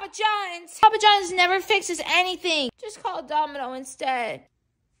 not Papa John's. Papa John's never fixes anything. Just call Domino instead.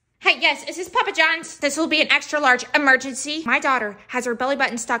 Hey, yes, is this Papa John's? This will be an extra large emergency. My daughter has her belly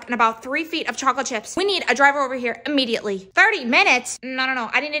button stuck in about 3 feet of chocolate chips. We need a driver over here immediately. 30 minutes? No.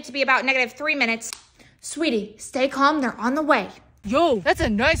 I need it to be about -3 minutes. Sweetie, stay calm. They're on the way. Yo, that's a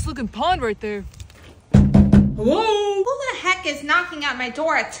nice looking pond right there. Hello? Who the heck is knocking at my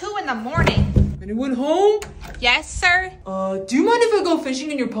door at 2 in the morning? Anyone home? Yes, sir? Do you mind if I go fishing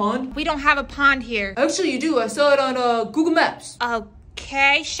in your pond? We don't have a pond here. Actually, you do. I saw it on Google Maps.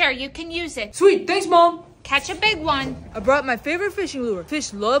 Okay, sure. You can use it. Sweet. Thanks, Mom. Catch a big one. I brought my favorite fishing lure.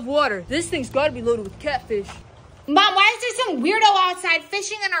 Fish love water. This thing's got to be loaded with catfish. Mom, why is there some weirdo outside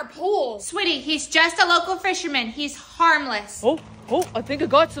fishing in our pool? Sweetie, he's just a local fisherman. He's harmless. Oh, I think I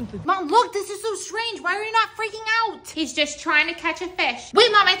got something. Mom, look, this is so strange. Why are you not freaking out? He's just trying to catch a fish.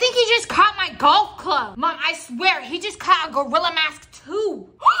 Wait, Mom, I think he just caught my golf club. Mom, I swear, he just caught a gorilla mask too.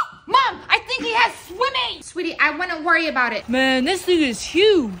 Mom, I think he has swimming. Sweetie, I wouldn't worry about it. Man, this thing is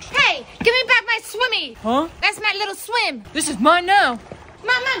huge. Hey, give me back my swimmy. Huh? That's my little swim. This is mine now.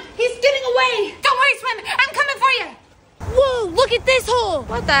 Mom, he's getting away. Don't worry, Swim. I'm coming for you. Whoa, look at this hole.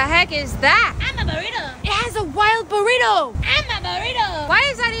 What the heck is that? I'm a burrito. It has a wild burrito. I'm a burrito. Why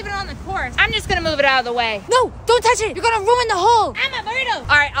is that even on the course? I'm just gonna move it out of the way. No, don't touch it. You're gonna ruin the hole. I'm a burrito.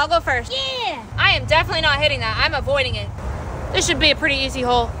 All right, I'll go first. Yeah. I am definitely not hitting that. I'm avoiding it. This should be a pretty easy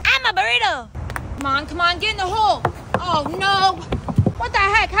hole. I'm a burrito. Come on, get in the hole. Oh, no. What What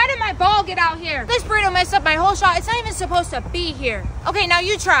the heck? How did my ball get out here? This burrito messed up my whole shot. It's not even supposed to be here. Okay, now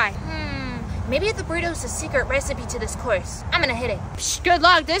you try. Maybe the burrito is the secret recipe to this course. I'm gonna hit it. Psh, good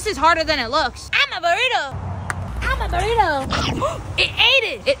luck. This is harder than it looks. I'm a burrito. I'm a burrito. It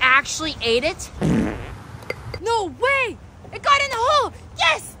ate it. It actually ate it? No way. It got in the hole.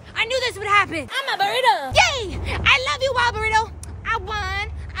 Yes. I knew this would happen. I'm a burrito. Yay. I love you, Wild Burrito. I won.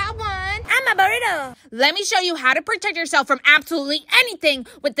 I'm a burrito. Let me show you how to protect yourself from absolutely anything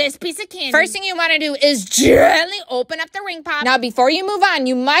with this piece of candy. First thing you want to do is gently open up the ring pop. Now, before you move on,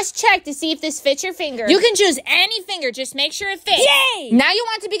 you must check to see if this fits your finger. You can choose any finger. Just make sure it fits. Yay! Now you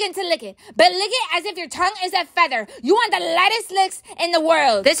want to begin to lick it. But lick it as if your tongue is a feather. You want the lightest licks in the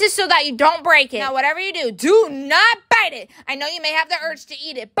world. This is so that you don't break it. Now, whatever you do not bite it. I know you may have the urge to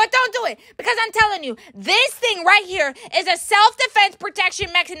eat it, but don't do it. Because I'm telling you, this thing right here is a self-defense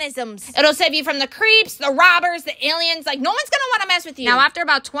protection mechanism. It'll save you from the creeps, the robbers, the aliens. Like, no one's gonna want to mess with you. Now, after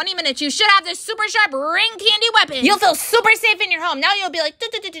about 20 minutes, you should have this super sharp ring candy weapon. You'll feel super safe in your home. Now you'll be like,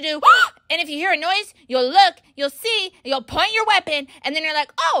 do-do-do-do-do. And if you hear a noise, you'll look, you'll see, you'll point your weapon, and then you're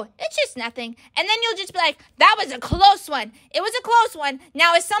like, oh, it's just nothing. And then you'll just be like, that was a close one. It was a close one.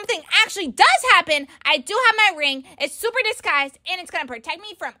 Now, if something actually does happen, I do have my ring. It's super disguised, and it's gonna protect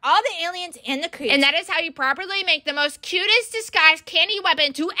me from all the aliens and the creeps. And that is how you properly make the most cutest disguised candy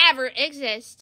weapon to ever exist.